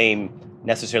the same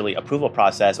necessarily approval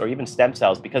process, or even stem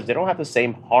cells, because they don't have the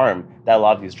same harm that a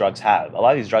lot of these drugs have. A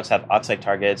lot of these drugs have off-site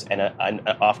targets, and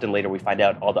often later we find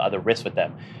out all the other risks with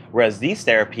them. Whereas these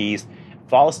therapies,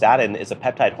 follistatin is a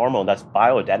peptide hormone that's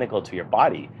bioidentical to your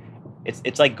body.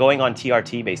 It's like going on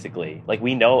TRT, basically. Like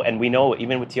we know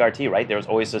even with TRT, right? There's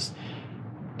always this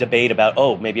debate about,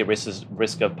 oh, maybe a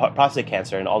risk of prostate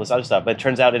cancer and all this other stuff, but it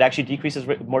turns out it actually decreases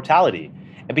mortality.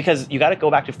 And because you got to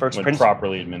go back to first principles.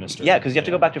 Properly administered. Yeah, because you have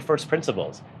to go back to first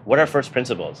principles. What are first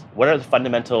principles? What are the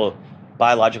fundamental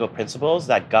biological principles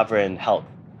that govern health?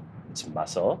 It's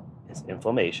muscle, it's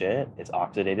inflammation, it's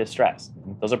oxidative stress.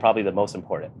 Those are probably the most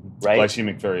important, right?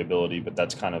 Glycemic variability, but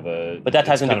that's kind of a... But that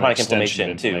ties into chronic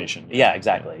inflammation too. Yeah,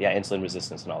 exactly. Yeah, insulin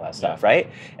resistance and all that stuff, right?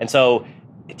 And so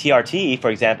TRT, for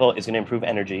example, is going to improve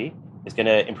energy. It's going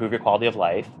to improve your quality of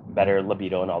life, better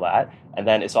libido and all that. And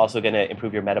then it's also going to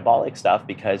improve your metabolic stuff,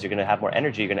 because you're going to have more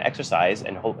energy, you're going to exercise,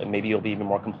 and maybe you'll be even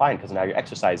more compliant because now you're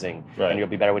exercising, and you'll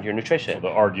be better with your nutrition. So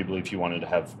arguably, if you wanted to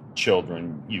have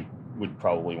children, you would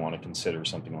probably want to consider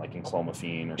something like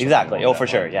enclomiphene or something. Exactly. Like oh, that, for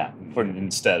sure. Yeah.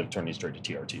 Instead of turning straight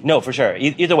to TRT. No, for sure.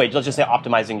 Either way, let's just say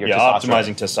optimizing your testosterone.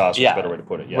 Optimizing testosterone is a better way to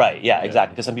put it. Yeah. Right. Yeah,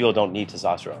 exactly. Because some people don't need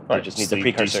testosterone. They just need the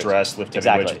precursors. De-stress, lift heavy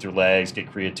weights with your legs,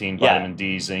 get creatine, vitamin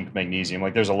D, zinc, magnesium.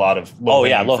 Like there's a lot of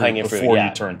low-hanging fruit before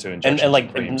you turn to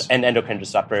injections and endocrine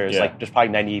disruptors. Like there's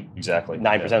probably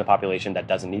 99% of the population that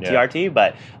doesn't need TRT.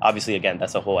 But obviously, again,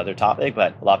 that's a whole other topic.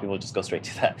 But a lot of people just go straight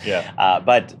to that. Yeah.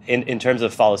 But in terms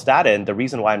of follistatin, the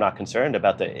reason why I'm not concerned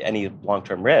about any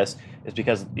long-term risk is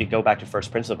because you go back to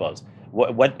first principles.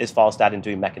 What is follistatin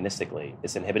doing mechanistically?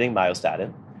 It's inhibiting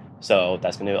myostatin, so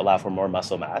that's going to allow for more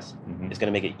muscle mass. It's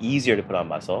going to make it easier to put on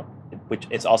muscle, which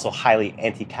is also highly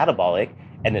anti-catabolic.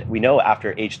 And we know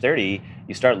after age 30,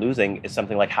 you start losing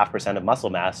something like 0.5% of muscle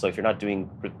mass. So if you're not doing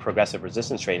progressive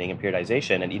resistance training and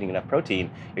periodization and eating enough protein,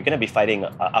 you're going to be fighting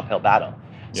an uphill battle.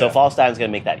 So follistatin is going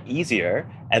to make that easier.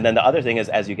 And then the other thing is,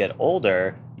 as you get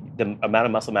older, the amount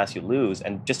of muscle mass you lose,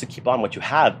 and just to keep on what you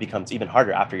have, becomes even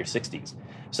harder after your 60s.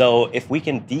 So if we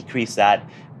can decrease that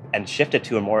and shift it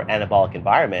to a more anabolic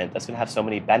environment, that's going to have so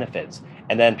many benefits.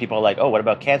 And then people are like, oh, what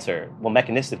about cancer? Well,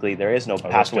 mechanistically, there is no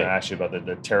pathway. I was going to ask you about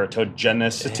the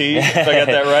teratogenicity, if I got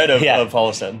that right, of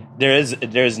follistatin.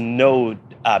 There is no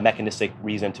mechanistic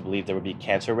reason to believe there would be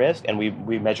cancer risk. And we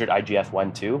measured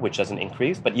IGF-1 too, which doesn't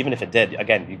increase. But even if it did,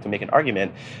 again, you can make an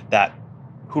argument that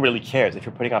who really cares if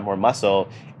you're putting on more muscle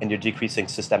and you're decreasing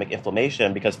systemic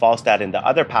inflammation, because follistatin, the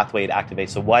other pathway it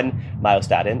activates, so one,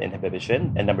 myostatin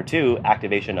inhibition, and number two,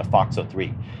 activation of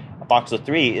FOXO3.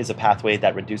 FOXO3 is a pathway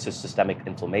that reduces systemic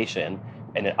inflammation,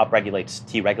 and it upregulates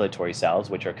T regulatory cells,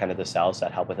 which are kind of the cells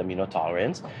that help with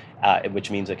immunotolerance,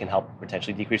 which means it can help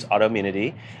potentially decrease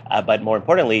autoimmunity, but more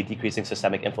importantly, decreasing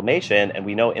systemic inflammation. And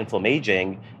we know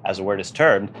inflammaging, as the word is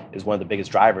termed, is one of the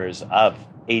biggest drivers of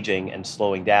aging and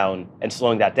slowing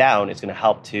that down is going to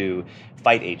help to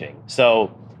fight aging.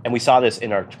 So, and we saw this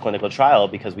in our clinical trial,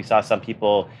 because we saw some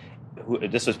people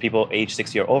this was people age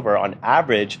 60 or over, on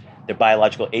average, their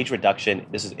biological age reduction,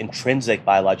 this is intrinsic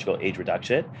biological age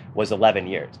reduction, was 11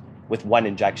 years with one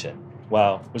injection.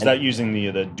 Wow. Was that using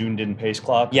the Dunedin pace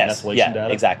clock? Yes. Methylation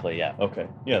data? Exactly. Yeah. Okay.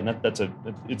 Yeah.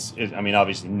 I mean,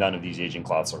 obviously, none of these aging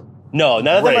clocks are. No,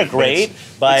 none of them are great,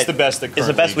 but it's the best that it's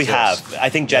the best we exists. have. I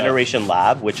think Generation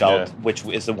Lab, which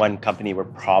is the one company we're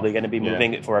probably going to be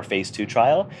moving for our phase 2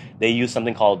 trial, they use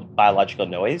something called biological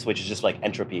noise, which is just like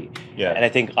entropy. Yeah. And I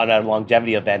think on our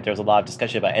longevity event, there's a lot of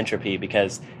discussion about entropy,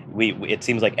 because it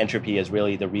seems like entropy is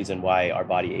really the reason why our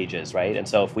body ages, right? And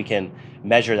so if we can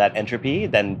measure that entropy,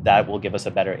 then that will give us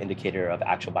a better indicator of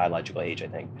actual biological age, I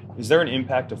think. Is there an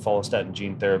impact of follistatin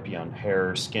gene therapy on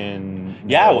hair, skin,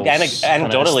 nails,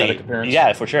 anecdotally?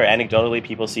 Yeah, for sure. Anecdotally,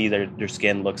 people see their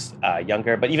skin looks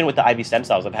younger. But even with the IV stem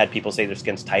cells, I've had people say their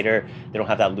skin's tighter. They don't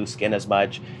have that loose skin as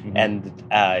much. Mm-hmm.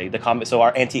 And so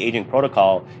our anti-aging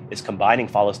protocol is combining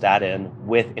follistatin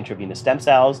with intravenous stem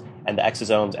cells and the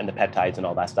exosomes and the peptides and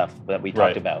all that stuff that we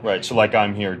talked about. Right. So like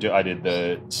I'm here, I did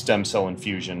the stem cell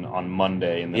infusion on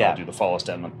Monday, and then I'll do the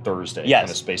follistatin on Thursday. Yes. Kind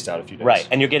of spaced out a few days. Right.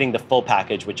 And you're getting the full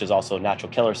package, which is also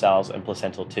natural killer cells and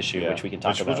placental tissue, which we can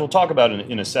talk about. Which we'll talk about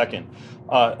in a second.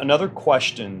 Another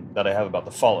question that I have about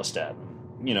the follistatin,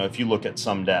 if you look at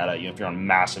some data, if you're on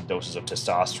massive doses of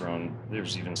testosterone,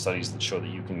 there's even studies that show that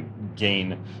you can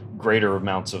gain greater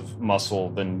amounts of muscle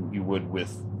than you would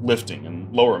with lifting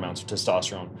and lower amounts of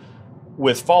testosterone.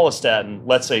 With follistatin,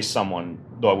 let's say someone,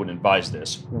 though I wouldn't advise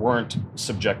this, weren't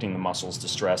subjecting the muscles to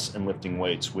stress and lifting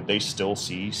weights, would they still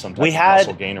see some type of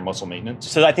muscle gain or muscle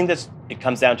maintenance? So I think it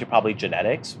comes down to probably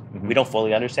genetics. Mm-hmm. We don't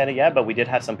fully understand it yet, but we did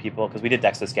have some people, because we did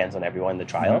DEXA scans on everyone in the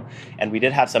trial, mm-hmm. and we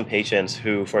did have some patients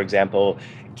who, for example,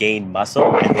 gained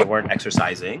muscle and they weren't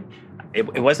exercising.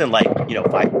 It wasn't like,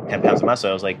 5-10 pounds of muscle.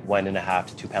 It was like 1.5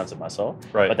 to 2 pounds of muscle.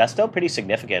 Right. But that's still pretty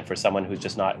significant for someone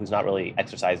who's not really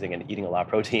exercising and eating a lot of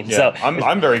protein. Yeah. So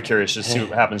I'm very curious to see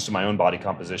what happens to my own body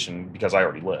composition because I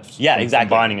already lift. Yeah, exactly.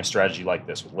 Combining a strategy like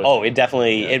this with lifting. Oh, it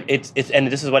definitely it's and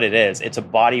this is what it is. It's a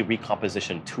body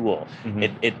recomposition tool.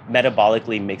 Mm-hmm. It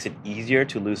metabolically makes it easier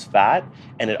to lose fat,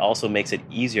 and it also makes it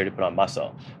easier to put on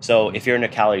muscle. So if you're in a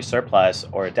calorie surplus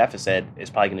or a deficit, it's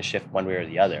probably going to shift one way or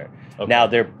the other.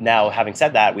 Okay. Now having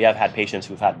said that, we have had patients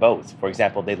who've had both. For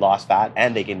example, they lost fat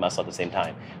and they gained muscle at the same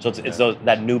time. So it's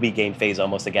that newbie gain phase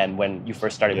almost again when you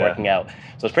first started working out.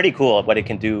 So it's pretty cool what it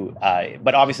can do.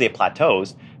 But obviously it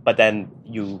plateaus. But then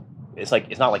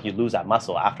it's not like you lose that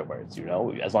muscle afterwards.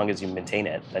 As long as you maintain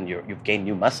it, then you've gained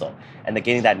new muscle, and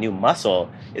gaining that new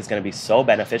muscle is going to be so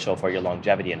beneficial for your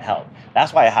longevity and health.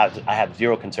 That's why I have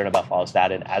zero concern about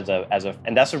follistatin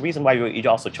and that's the reason why we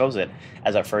also chose it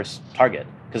as our first target,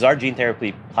 because our gene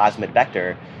therapy plasmid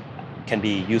vector can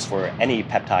be used for any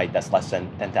peptide that's less than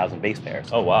 10,000 base pairs.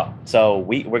 Oh, wow. So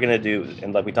we're going to do,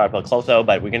 and like we talked about Klotho,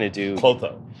 but we're going to do...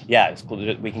 Klotho. Yeah,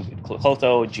 we can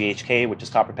Klotho, GHK, which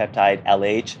is copper peptide,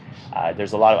 LH.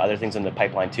 There's a lot of other things in the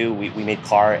pipeline too. We made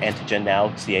CAR antigen now,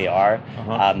 CAR.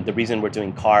 Uh-huh. The reason we're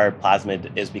doing CAR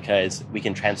plasmid is because we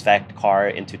can transfect CAR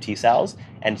into T cells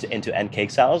and into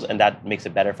NK cells, and that makes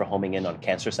it better for homing in on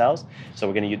cancer cells. So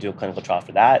we're going to do a clinical trial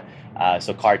for that.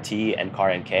 So CAR T and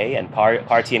CAR NK, and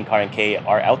CAR T and CAR NK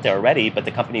are out there already, but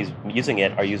the companies using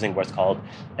it are using what's called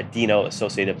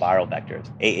adeno-associated viral vectors,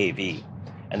 AAV.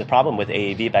 And the problem with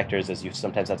AAV vectors is you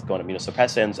sometimes have to go on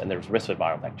immunosuppressants, and there's risk with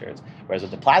viral vectors. Whereas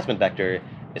with the plasmid vector,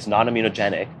 it's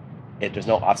non-immunogenic, there's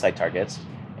no off-site targets,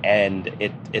 and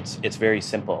it's very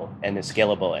simple and it's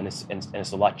scalable and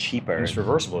it's a lot cheaper. And it's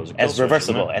reversible. It's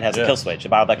reversible and has a kill switch. The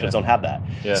viral vectors don't have that.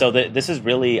 Yeah. So this is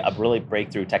really a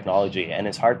breakthrough technology, and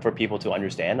it's hard for people to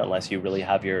understand unless you really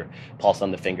have your pulse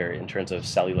on the finger in terms of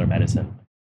cellular medicine.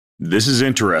 This is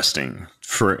interesting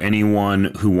for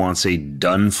anyone who wants a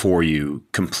done-for-you,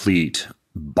 complete,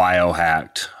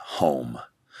 biohacked home.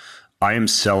 I am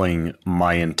selling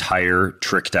my entire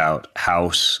tricked-out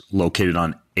house located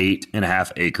on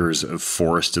 8.5 acres of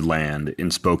forested land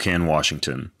in Spokane,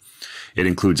 Washington. It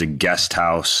includes a guest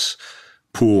house,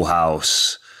 pool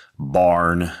house,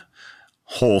 barn,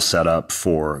 whole setup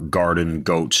for garden,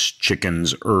 goats,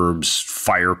 chickens, herbs,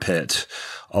 fire pit,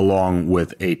 along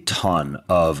with a ton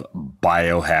of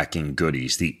biohacking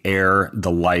goodies. The air,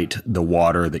 the light, the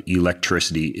water, the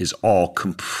electricity is all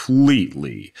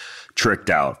completely tricked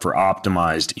out for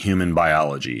optimized human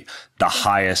biology. The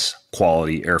highest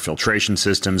quality air filtration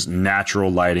systems,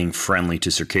 natural lighting friendly to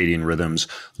circadian rhythms,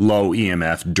 low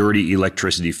EMF, dirty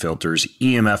electricity filters,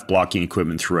 EMF blocking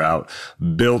equipment throughout,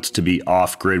 built to be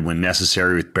off-grid when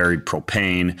necessary with buried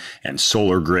propane and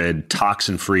solar grid,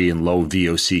 toxin-free and low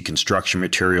VOC construction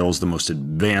materials, the most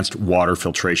advanced water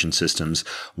filtration systems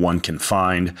one can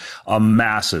find, a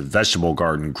massive vegetable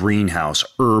garden, greenhouse,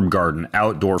 herb garden,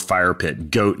 outdoor fire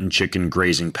pit, goat and chicken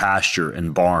grazing pasture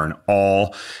and barn,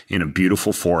 all in a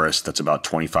beautiful forest that's about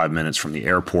 25 minutes from the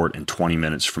airport and 20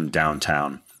 minutes from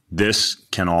downtown. This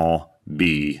can all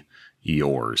be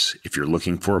yours if you're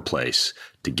looking for a place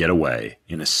to get away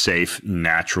in a safe,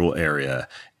 natural area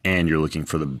and you're looking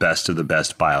for the best of the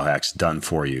best biohacks done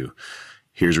for you.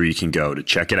 Here's where you can go to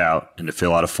check it out and to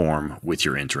fill out a form with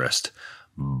your interest.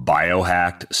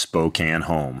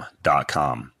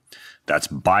 biohackedspokanehome.com. That's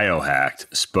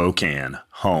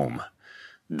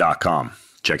biohackedspokanehome.com.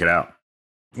 Check it out.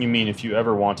 You mean if you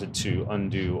ever wanted to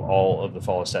undo all of the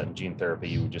follistatin gene therapy,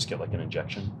 you would just get like an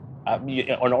injection? Or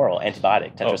an oral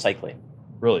antibiotic, tetracycline.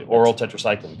 Really? Oral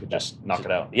tetracycline could just knock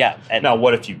it out? Yeah. And now,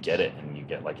 what if you get it and you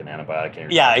get like an antibiotic?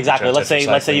 And yeah, exactly. Let's say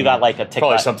you got like a tick.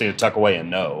 Probably something to tuck away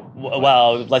and know.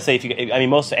 Well, let's say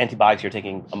most antibiotics you're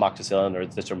taking amoxicillin or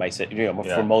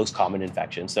azithromycin, for most common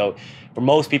infections. So for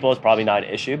most people, it's probably not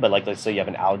an issue. But like, let's say you have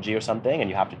an allergy or something and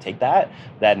you have to take that,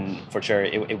 then for sure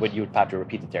you would have to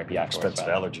repeat the therapy afterwards.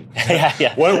 Expensive allergy.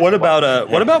 Yeah. What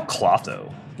about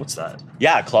Klotho? What's that?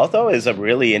 Yeah, Klotho is a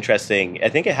really interesting. I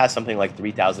think it has something like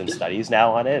 3,000 studies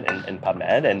now on it in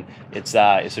PubMed, and it's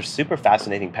a super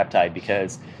fascinating peptide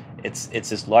because It's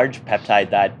this large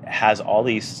peptide that has all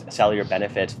these cellular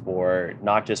benefits for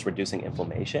not just reducing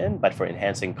inflammation, but for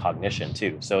enhancing cognition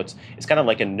too. So it's kind of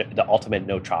like the ultimate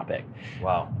nootropic.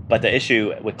 Wow. But the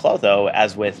issue with Klotho,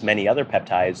 as with many other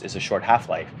peptides, is a short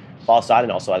half-life.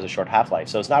 Follistatin also has a short half-life.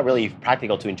 So it's not really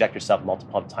practical to inject yourself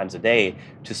multiple times a day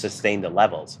to sustain the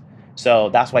levels. So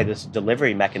that's why this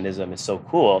delivery mechanism is so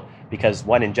cool, because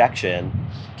one injection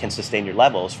can sustain your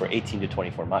levels for 18 to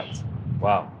 24 months.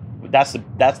 Wow. That's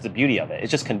the beauty of it.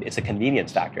 It's just it's a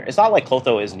convenience factor. It's not like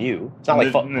Klotho is new. It's not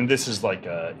and this is like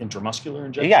a intramuscular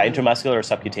injection? Yeah, intramuscular or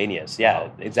subcutaneous. Yeah,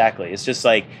 wow. Exactly. It's just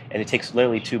like, and it takes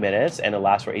literally 2 minutes and it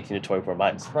lasts for 18 to 24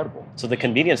 months. Incredible. So the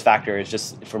convenience factor is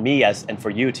just, for me and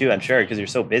for you too, I'm sure, because you're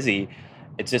so busy,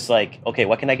 it's just like, okay,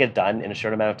 what can I get done in a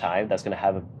short amount of time that's going to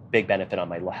have a big benefit on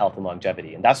my health and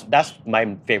longevity? And that's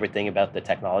my favorite thing about the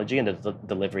technology and the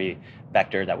delivery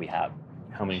vector that we have.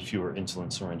 How many fewer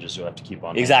insulin syringes you'll have to keep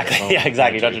on? Exactly. Yeah,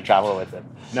 exactly. You don't have to travel with it.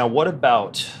 Now, what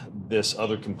about this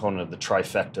other component of the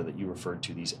trifecta that you referred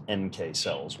to, these NK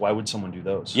cells? Why would someone do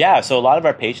those? Yeah, so a lot of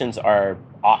our patients are,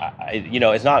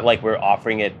 it's not like we're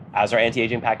offering it as our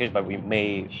anti-aging package, but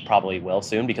we probably will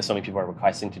soon, because so many people are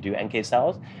requesting to do NK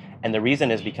cells. And the reason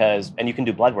is because, and you can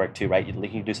do blood work too, right? You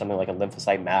can do something like a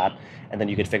lymphocyte map, and then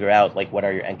you could figure out like what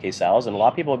are your NK cells. And a lot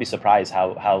of people will be surprised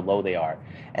how low they are.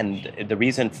 And the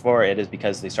reason for it is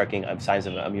because they start getting signs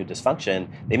of immune dysfunction.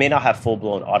 They may not have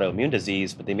full-blown autoimmune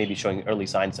disease, but they may be showing early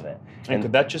signs of it. And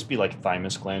could that just be like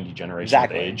thymus gland degeneration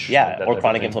exactly. with age? Yeah, like or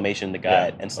chronic inflammation in the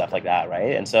gut and stuff like that,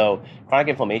 right? And so chronic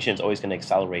inflammation is always going to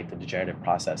accelerate the degenerative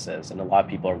processes. And a lot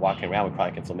of people are walking around with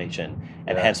chronic inflammation,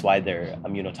 and hence why their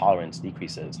immunotolerance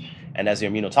decreases. And as your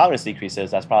immunotolerance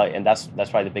decreases, that's probably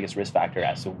the biggest risk factor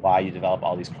as to why you develop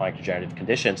all these chronic degenerative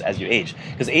conditions as you age.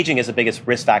 Because aging is the biggest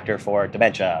risk factor for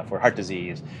dementia, for heart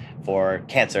disease, for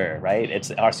cancer, right? It's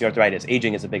osteoarthritis.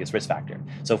 Aging is the biggest risk factor.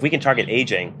 So if we can target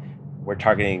aging, we're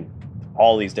targeting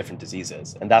all these different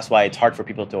diseases. And that's why it's hard for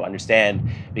people to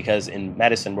understand, because in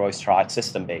medicine, we're always taught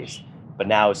system-based. But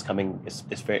now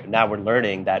now we're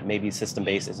learning that maybe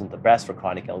system-based isn't the best for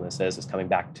chronic illnesses. It's coming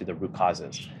back to the root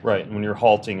causes. Right. And when you're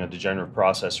halting a degenerative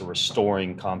process or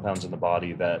restoring compounds in the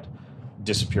body that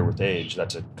disappear with age,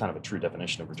 that's a kind of a true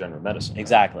definition of regenerative medicine. Right?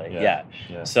 Exactly. Yeah.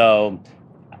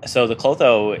 So the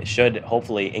Klotho should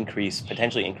hopefully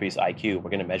potentially increase IQ. We're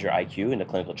going to measure IQ in the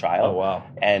clinical trial. Oh wow!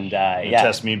 And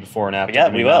test me before and after. Yeah,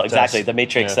 we will exactly. Test.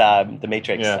 The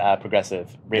matrix,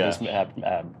 progressive ratings.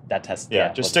 That test.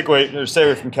 Yeah, just stay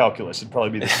away from calculus. It'd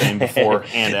probably be the same before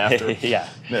and after. Yeah.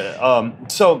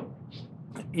 So,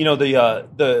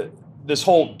 this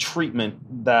whole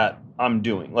treatment that I'm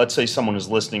doing. Let's say someone is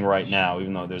listening right now,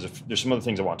 even though there's some other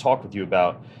things I want to talk with you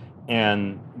about,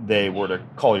 and they were to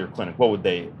call your clinic, what would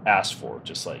they ask for?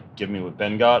 Just like, give me what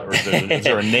Ben got? Or is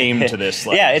there a name to this?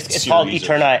 Like, it's called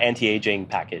Eterna Anti-Aging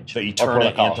Package. The Eterna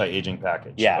Anti-Aging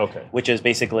Package. Yeah, okay. Which is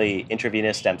basically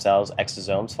intravenous stem cells,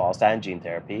 exosomes, follistatin gene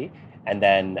therapy, and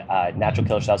then natural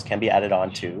killer cells can be added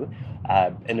on too.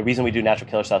 And the reason we do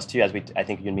natural killer cells too, as I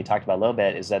think you and me talked about a little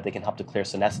bit, is that they can help to clear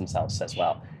senescent cells as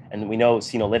well. And we know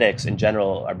senolytics in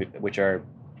general, which are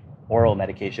oral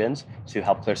medications to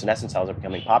help clear senescent cells, are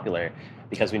becoming popular,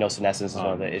 because we know senescence is one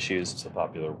of the issues. It's a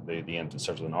popular, the end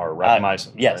starts with an R,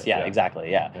 rapamycin. Yes, right? yeah,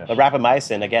 exactly, yeah. But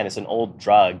rapamycin, again, it's an old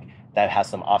drug that has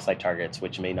some off-site targets,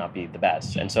 which may not be the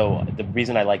best. And so the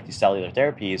reason I like these cellular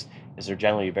therapies is they're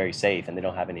generally very safe and they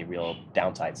don't have any real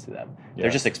downsides to them. Yeah.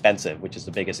 They're just expensive, which is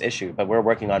the biggest issue, but we're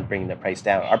working on bringing the price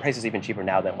down. Our price is even cheaper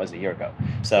now than it was a year ago.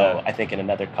 So I think in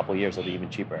another couple of years, it'll be even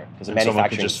cheaper. Because someone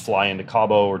could just fly into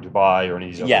Cabo or Dubai or any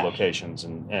of these other locations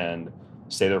and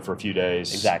stay there for a few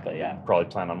days. Exactly, yeah. Probably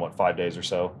plan on, 5 days or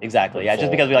so? Exactly, yeah.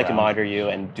 Just because we like to monitor you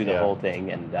and do the whole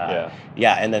thing. And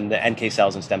and then the NK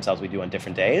cells and stem cells we do on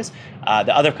different days.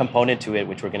 The other component to it,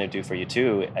 which we're going to do for you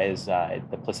too, is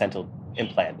the placental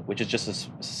implant, which is just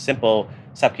a simple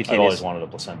subcutaneous. I've always wanted a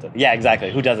placenta. Yeah,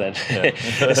 exactly. Who doesn't?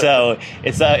 Yeah. So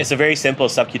it's a very simple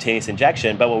subcutaneous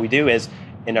injection, but what we do is,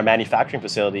 in our manufacturing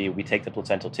facility, we take the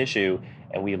placental tissue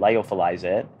and we lyophilize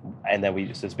it, and then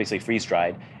so it's basically freeze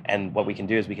dried. And what we can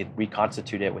do is we can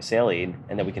reconstitute it with saline,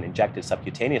 and then we can inject it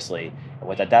subcutaneously. And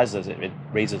what that does is it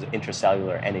raises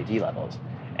intracellular NAD levels.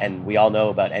 And we all know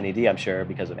about NAD, I'm sure,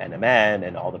 because of NMN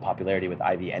and all the popularity with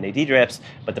IV NAD drips.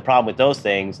 But the problem with those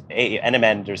things,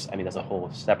 NMN, that's a whole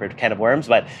separate can of worms.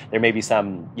 But there may be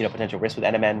some, potential risk with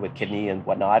NMN, with kidney and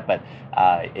whatnot. But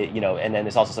and then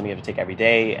it's also something you have to take every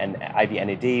day. And IV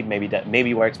NAD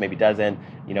maybe works, maybe doesn't.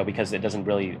 Because it doesn't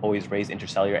really always raise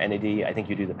intracellular NAD. I think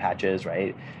you do the patches,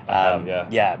 right?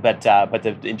 Yeah. But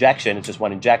the injection, it's just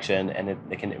one injection, and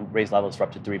it can raise levels for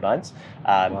up to 3 months.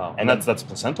 Wow. And that's the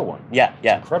placental one. Yeah.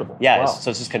 incredible. Yeah, Wow. so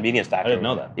it's just convenience factor. I didn't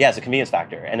know that. Yeah, it's a convenience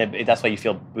factor, and that's why you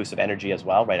feel boost of energy as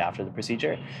well right after the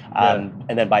procedure. Yeah.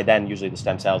 And then by then, usually the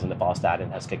stem cells and the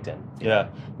follistatin has kicked in. Yeah.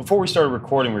 Before we started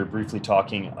recording, we were briefly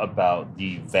talking about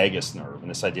the vagus nerve and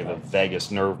this idea of a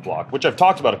vagus nerve block, which I've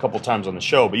talked about a couple times on the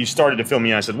show, but you started to fill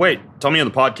me in. I said, wait, tell me on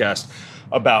the podcast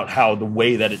about how the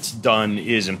way that it's done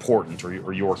is important,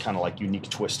 or your kind of like unique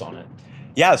twist on it.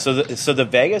 Yeah, so the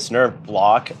vagus nerve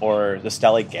block, or the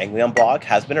stellate ganglion block,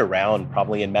 has been around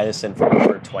probably in medicine for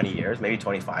over 20 years, maybe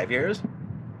 25 years.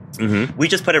 Mm-hmm. We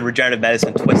just put a regenerative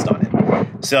medicine twist on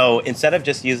it. So instead of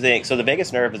just using, so the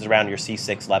vagus nerve is around your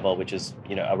C6 level, which is,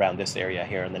 you know, around this area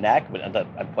here in the neck.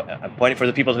 I'm pointing for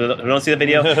the people who don't see the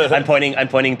video. I'm pointing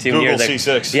to Google near the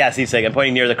C6. Yeah, C6. I'm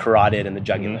pointing near the carotid and the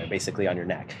jugular, basically on your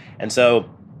neck. And so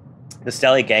the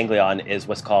stellate ganglion is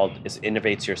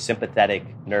innervates your sympathetic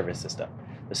nervous system.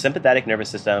 The sympathetic nervous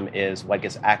system is what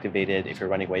gets activated if you're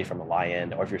running away from a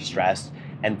lion or if you're stressed.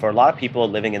 And for a lot of people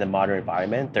living in the modern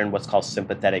environment, they're in what's called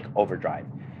sympathetic overdrive.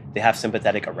 They have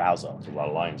sympathetic arousal. There's a lot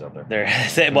of lions out there.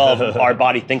 Well, our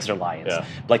body thinks they're lions. Yeah.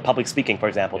 Like public speaking, for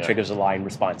example, triggers a lion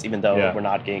response, even though we're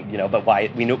not getting, but why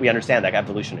we understand that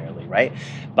evolutionarily, right?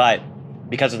 But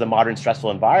because of the modern stressful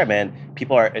environment,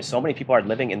 so many people are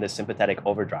living in this sympathetic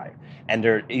overdrive, and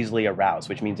they're easily aroused,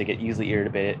 which means they get easily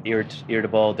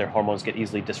irritable, their hormones get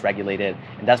easily dysregulated,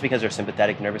 and that's because their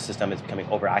sympathetic nervous system is becoming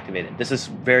overactivated. This is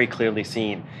very clearly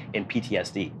seen in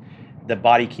PTSD. The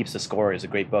Body Keeps the Score is a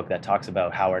great book that talks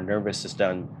about how our nervous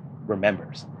system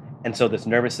remembers. And so this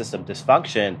nervous system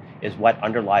dysfunction is what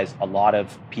underlies a lot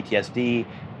of PTSD,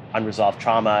 unresolved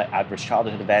trauma, adverse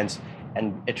childhood events.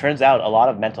 And it turns out a lot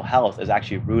of mental health is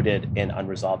actually rooted in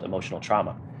unresolved emotional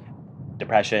trauma,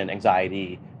 depression,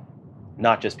 anxiety,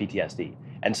 not just PTSD.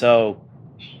 And so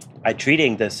by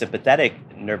treating the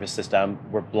sympathetic nervous system,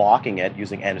 we're blocking it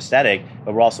using anesthetic,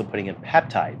 but we're also putting in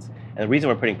peptides. And the reason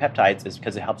we're putting peptides is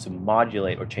because it helps to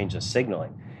modulate or change the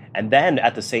signaling. And then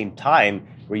at the same time,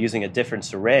 we're using a different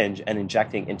syringe and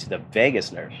injecting into the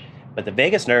vagus nerve. But the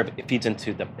vagus nerve, it feeds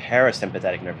into the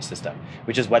parasympathetic nervous system,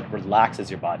 which is what relaxes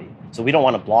your body. So we don't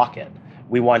want to block it.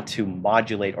 We want to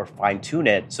modulate or fine-tune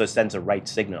it so it sends the right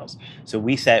signals. So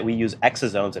we use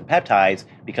exosomes and peptides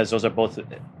because those are both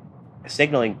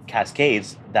signaling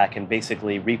cascades that can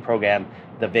basically reprogram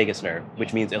the vagus nerve,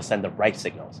 which means it'll send the right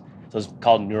signals. So it's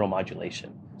called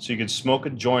neuromodulation. So you could smoke a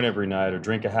joint every night or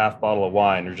drink a half bottle of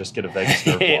wine or just get a vagus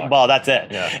nerve block. Well, that's it.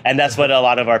 Yeah. And that's what a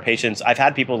lot of our patients, I've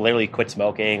had people literally quit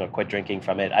smoking or quit drinking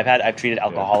from it. I've treated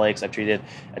alcoholics, I've treated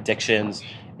addictions.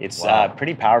 It's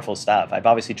pretty powerful stuff. I've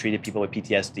obviously treated people with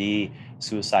PTSD,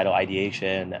 suicidal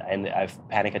ideation, and I've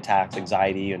panic attacks,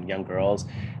 anxiety in young girls.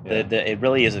 It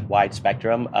really is a wide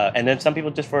spectrum. And then some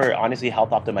people just for, honestly, health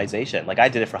optimization. Like I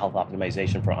did it for health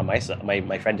optimization for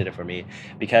my friend did it for me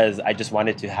because I just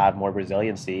wanted to have more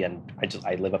resiliency, and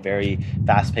I live a very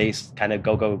fast-paced kind of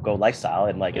go lifestyle,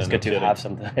 and like it's good to have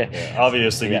something.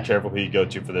 Obviously, be careful who you go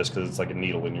to for this because it's like a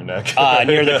needle in your neck.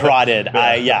 Near the carotid.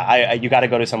 You got to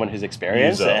go to someone who's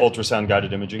experienced. Use ultrasound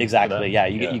guided imaging. Exactly.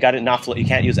 You got to not. You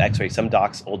can't use X-ray. Some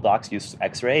old docs use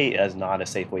X-ray as not a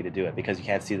safe way to do it because you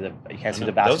can't see the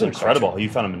vascular. That was incredible. Structure. You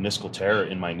found a meniscal tear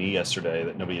in my knee yesterday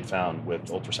that nobody had found with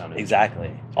ultrasound imaging. Exactly.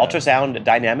 Yeah. Ultrasound,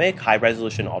 dynamic, high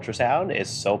resolution ultrasound is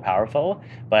so powerful,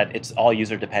 but it's all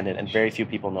user dependent, and very few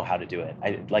people know how to do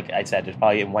it. Like I said, there's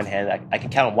probably in one hand. I can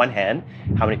count on one hand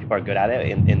how many people are good at it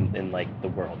in like the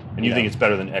world. And you think it's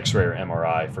better than X-ray or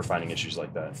MRI for finding issues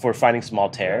like that? For finding small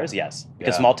tears, yes,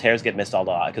 because small tears get missed all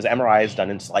the time. Because MRI is done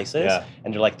in slices,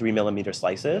 and they're like 3 millimeter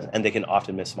slices, and they can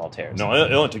often miss small tears. No,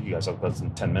 it only took you guys less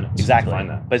than 10 minutes. Exactly. To find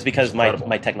that. But it's because my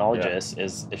technologist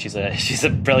she's a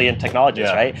brilliant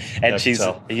technologist, right? And she's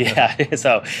so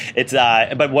it's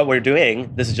but what we're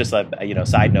doing, this is just a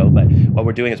side note, but what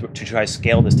we're doing is to try to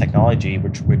scale this technology.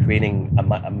 We're creating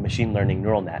a machine learning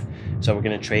neural net. So we're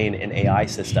going to train an AI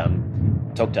system.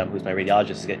 Toktam, who's my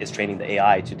radiologist, is training the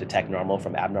AI to detect normal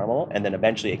from abnormal, and then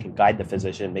eventually it can guide the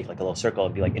physician, make like a little circle,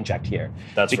 and be like, inject here.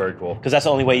 That's very cool. Because that's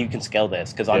the only way you can scale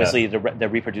this. Because honestly, the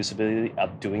reproducibility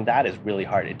of doing that is really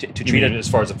hard. To treat it as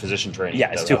far as a physician training.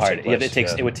 Yeah, it's too hard.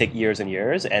 It would take years and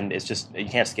years, and it's just you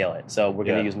can't scale it. So we're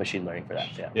going to use machine learning for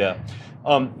that.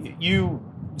 You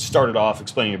started off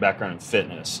explaining your background in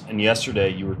fitness, and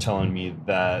yesterday you were telling me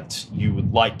that you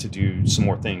would like to do some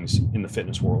more things in the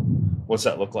fitness world. What's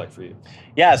that look like for you?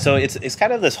 Yeah, so it's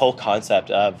kind of this whole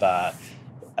concept of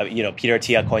Peter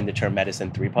Attia coined the term medicine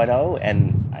 3.0,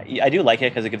 and I do like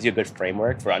it because it gives you a good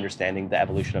framework for understanding the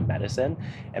evolution of medicine.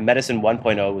 And medicine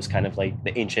 1.0 was kind of like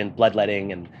the ancient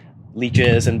bloodletting and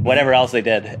leeches and whatever else they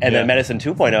did, and then medicine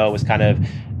 2.0 was kind of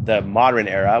the modern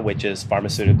era, which is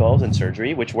pharmaceuticals and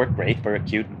surgery, which work great for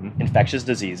acute infectious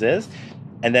diseases.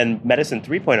 And then medicine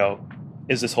 3.0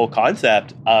 is this whole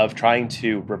concept of trying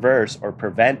to reverse or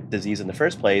prevent disease in the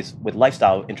first place with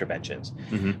lifestyle interventions.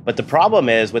 But the problem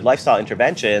is with lifestyle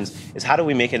interventions is how do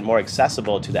we make it more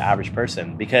accessible to the average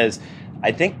person? Because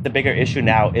I think the bigger issue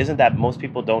now isn't that most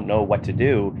people don't know what to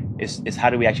do, is how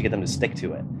do we actually get them to stick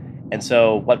to it? And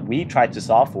so what we tried to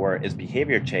solve for is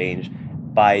behavior change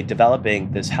by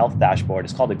developing this health dashboard.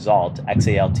 It's called Exalt,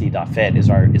 XALT.fit,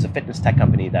 is a fitness tech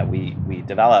company that we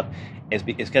develop, is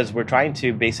because we're trying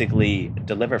to basically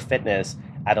deliver fitness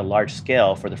at a large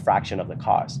scale for the fraction of the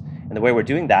cost. And the way we're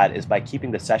doing that is by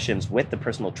keeping the sessions with the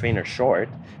personal trainer short,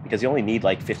 because you only need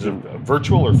like 15.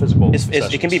 Virtual or physical?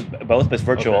 It can be both, but it's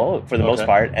virtual for the most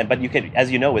part. But you can,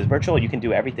 as you know, with virtual, you can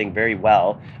do everything very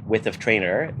well with a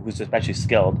trainer who's especially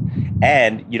skilled,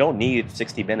 and you don't need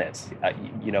 60 minutes,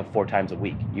 4 times a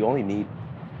week. You only need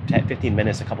 15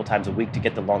 minutes a couple times a week to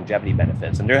get the longevity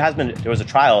benefits. And there was a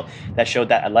trial that showed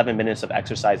that 11 minutes of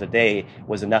exercise a day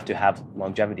was enough to have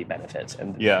longevity benefits.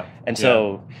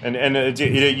 So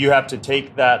you have to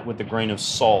take that with a grain of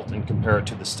salt and compare it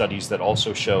to the studies that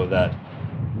also show that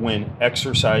when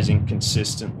exercising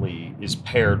consistently is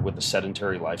paired with a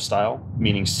sedentary lifestyle,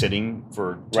 meaning sitting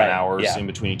for 10 hours in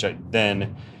between each,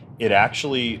 then it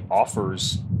actually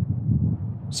offers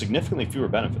significantly fewer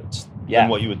benefits than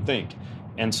what you would think.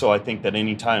 And so I think that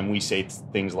anytime we say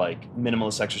things like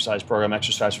minimalist exercise program,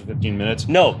 exercise for 15 minutes,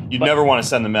 you'd never want to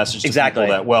send the message to people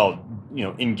that,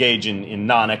 engage in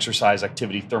non-exercise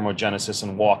activity, thermogenesis,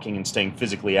 and walking and staying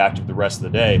physically active the rest of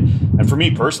the day. And for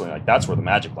me personally, like that's where the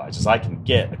magic lies, is I can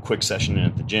get a quick session in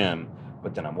at the gym,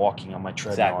 but then I'm walking on my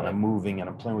treadmill and I'm moving and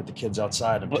I'm playing with the kids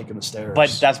outside. I'm taking the stairs. But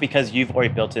that's because you've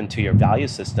already built into your value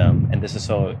system, and this is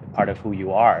so part of who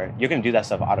you are. You're going to do that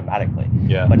stuff automatically.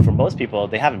 Yeah. But for most people,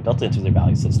 they haven't built it into their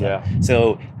value system. Yeah.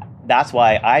 So that's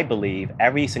why I believe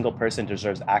every single person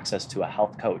deserves access to a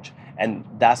health coach. And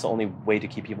that's the only way to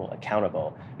keep people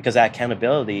accountable, because that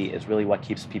accountability is really what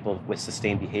keeps people with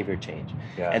sustained behavior change.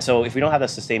 Yeah. And so if we don't have that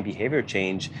sustained behavior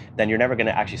change, then you're never going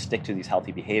to actually stick to these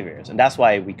healthy behaviors. And that's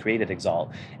why we created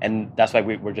Exalt. And that's why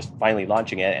we're just finally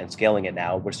launching it and scaling it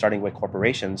now. We're starting with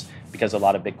corporations, because a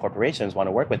lot of big corporations want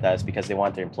to work with us because they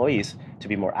want their employees to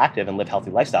be more active and live healthy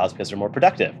lifestyles because they're more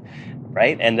productive,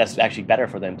 right? And that's actually better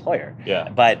for the employer. Yeah.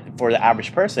 But for the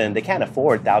average person, they can't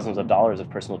afford thousands of dollars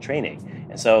of personal training.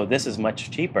 And so this is much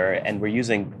cheaper, and we're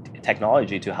using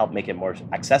technology to help make it more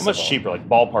accessible. How much cheaper? Like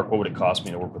ballpark, what would it cost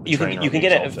me to work with the trainer? You can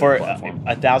get it for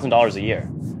 $1,000 a year.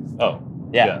 Oh,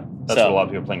 yeah. That's what a lot of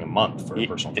people are paying a month for a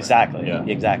personal trainer.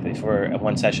 Exactly, for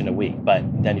one session a week.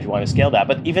 But then if you want to scale that,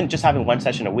 but even just having one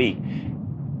session a week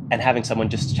and having someone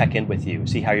just check in with you,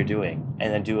 see how you're doing,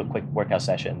 and then do a quick workout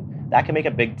session, that can make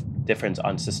a big difference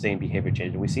on sustained behavior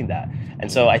change, and we've seen that.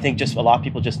 And so I think just a lot of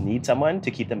people just need someone to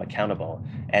keep them accountable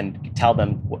and tell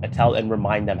and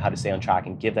remind them how to stay on track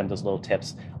and give them those little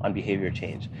tips on behavior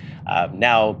change.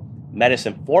 Now,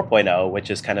 medicine 4.0,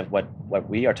 which is kind of what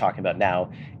we are talking about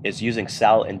now, is using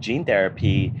cell and gene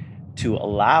therapy to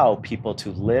allow people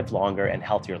to live longer and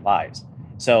healthier lives.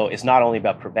 So it's not only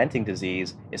about preventing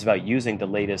disease, it's about using the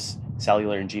latest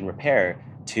cellular and gene repair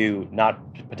to not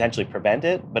potentially prevent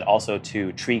it, but also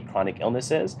to treat chronic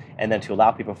illnesses, and then to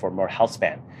allow people for more health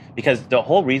span. Because the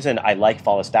whole reason I like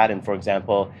Follistatin, for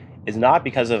example, is not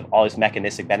because of all its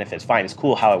mechanistic benefits. Fine, it's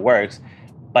cool how it works,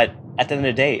 but at the end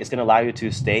of the day, it's going to allow you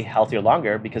to stay healthier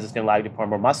longer, because it's going to allow you to form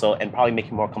more muscle and probably make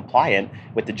you more compliant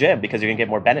with the gym, because you're going to get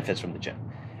more benefits from the gym.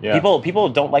 Yeah. People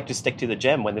don't like to stick to the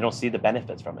gym when they don't see the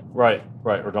benefits from it. Right,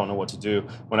 or don't know what to do.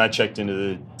 When I checked into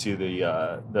the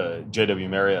JW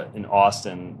Marriott in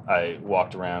Austin, I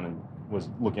walked around and was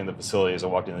looking at the facility. As I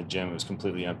walked in the gym, it was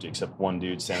completely empty except one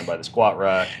dude standing by the squat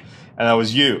rack, and that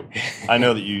was you. I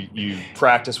know that you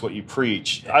practice what you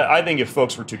preach. I think if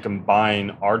folks were to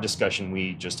combine our discussion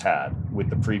we just had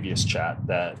with the previous chat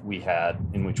that we had,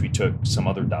 in which we took some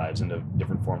other dives into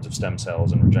different forms of stem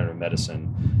cells and regenerative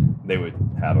medicine, they would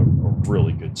have a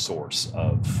really good source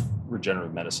of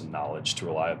regenerative medicine knowledge to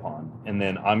rely upon. And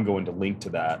then I'm going to link to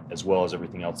that, as well as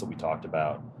everything else that we talked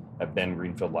about, at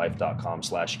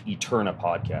bengreenfieldlife.com/Eterna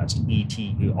podcast,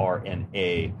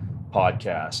 ETERNA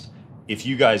podcast. If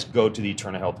you guys go to the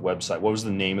Eterna Health website, what was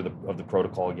the name of the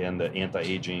protocol again? The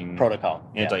anti-aging protocol.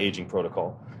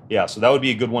 Protocol. Yeah, so that would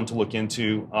be a good one to look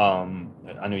into.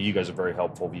 I know you guys are very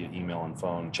helpful via email and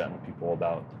phone, chatting with people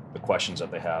about the questions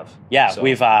that they have. Yeah, so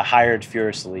we've hired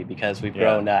furiously because we've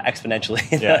grown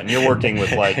exponentially. Yeah, and you're working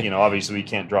with, like, obviously we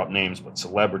can't drop names, but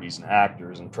celebrities and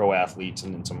actors and pro athletes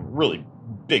and some really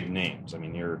big names. I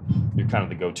mean, you're kind of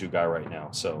the go-to guy right now.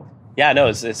 So yeah, no,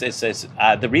 it's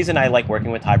the reason I like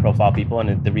working with high-profile people,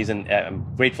 and the reason I'm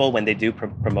grateful when they do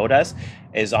promote us,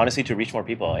 is honestly to reach more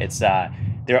people. It's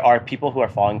there are people who are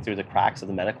falling through the cracks of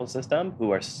the medical system who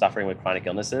are suffering with chronic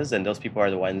illnesses, and those people are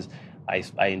the ones I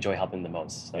enjoy helping the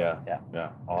most. So, yeah,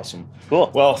 awesome. Cool.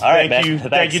 Well,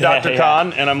 thank you, Dr.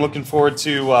 Khan, and I'm looking forward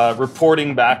to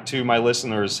reporting back to my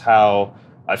listeners how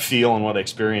I feel and what I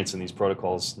experience in these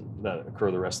protocols that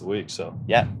occur the rest of the week. So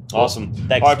yeah, awesome.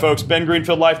 Thanks. All right, folks,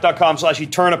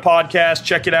 bengreenfieldlife.com/Eterna podcast.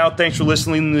 Check it out. Thanks for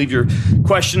listening. Leave your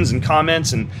questions and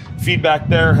comments and feedback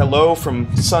there. Hello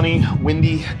from sunny,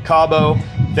 windy Cabo.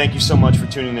 Thank you so much for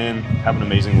tuning in. Have an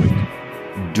amazing week.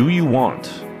 Do you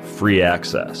want free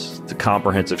access to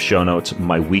comprehensive show notes,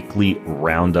 my weekly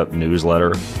roundup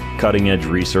newsletter, cutting-edge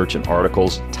research and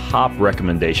articles, top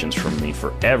recommendations from me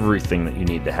for everything that you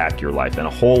need to hack your life, and a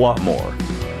whole lot more?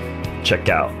 Check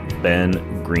out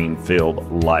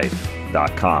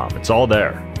bengreenfieldlife.com. It's all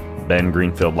there.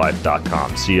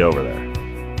 bengreenfieldlife.com. See you over there.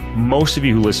 Most of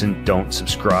you who listen don't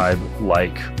subscribe,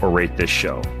 like, or rate this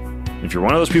show. If you're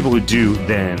one of those people who do,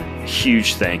 then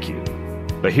huge thank you.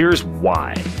 But here's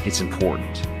why it's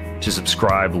important to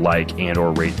subscribe, like, and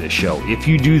or rate this show. If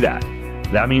you do that,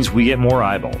 that means we get more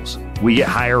eyeballs, we get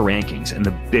higher rankings, and the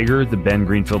bigger the Ben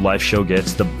Greenfield Life Show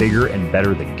gets, the bigger and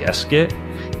better the guests get,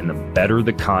 and the better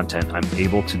the content I'm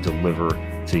able to deliver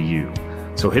to you.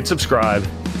 So hit subscribe,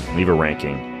 leave a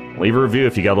ranking, leave a review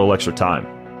if you got a little extra time.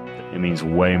 It means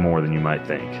way more than you might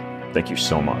think. Thank you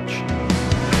so much.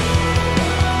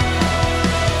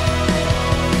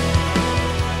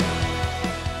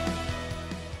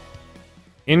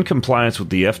 In compliance with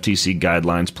the FTC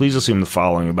guidelines, please assume the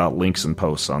following about links and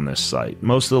posts on this site.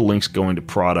 Most of the links going to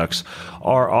products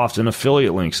are often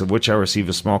affiliate links, of which I receive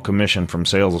a small commission from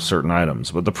sales of certain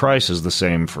items, but the price is the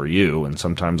same for you, and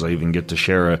sometimes I even get to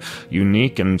share a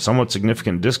unique and somewhat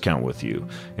significant discount with you.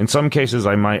 In some cases,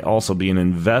 I might also be an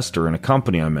investor in a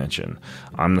company I mention.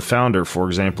 I'm the founder, for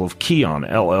example, of Kion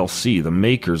LLC, the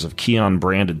makers of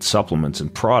Kion-branded supplements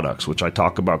and products, which I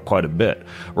talk about quite a bit.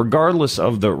 Regardless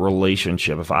of the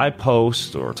relationship, if I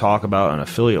post or talk about an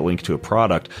affiliate link to a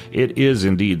product, it is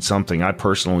indeed something I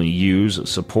personally use,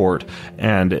 support,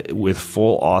 and with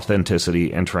full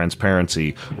authenticity and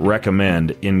transparency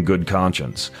recommend in good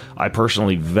conscience. I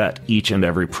personally vet each and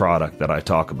every product that I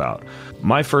talk about.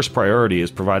 My first priority is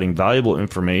providing valuable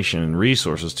information and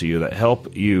resources to you that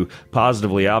help you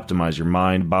positively optimize your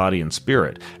mind, body, and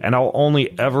spirit. And I'll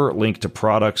only ever link to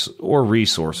products or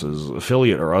resources,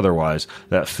 affiliate or otherwise,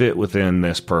 that fit within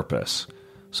this purpose.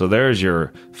 So there's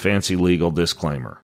your fancy legal disclaimer.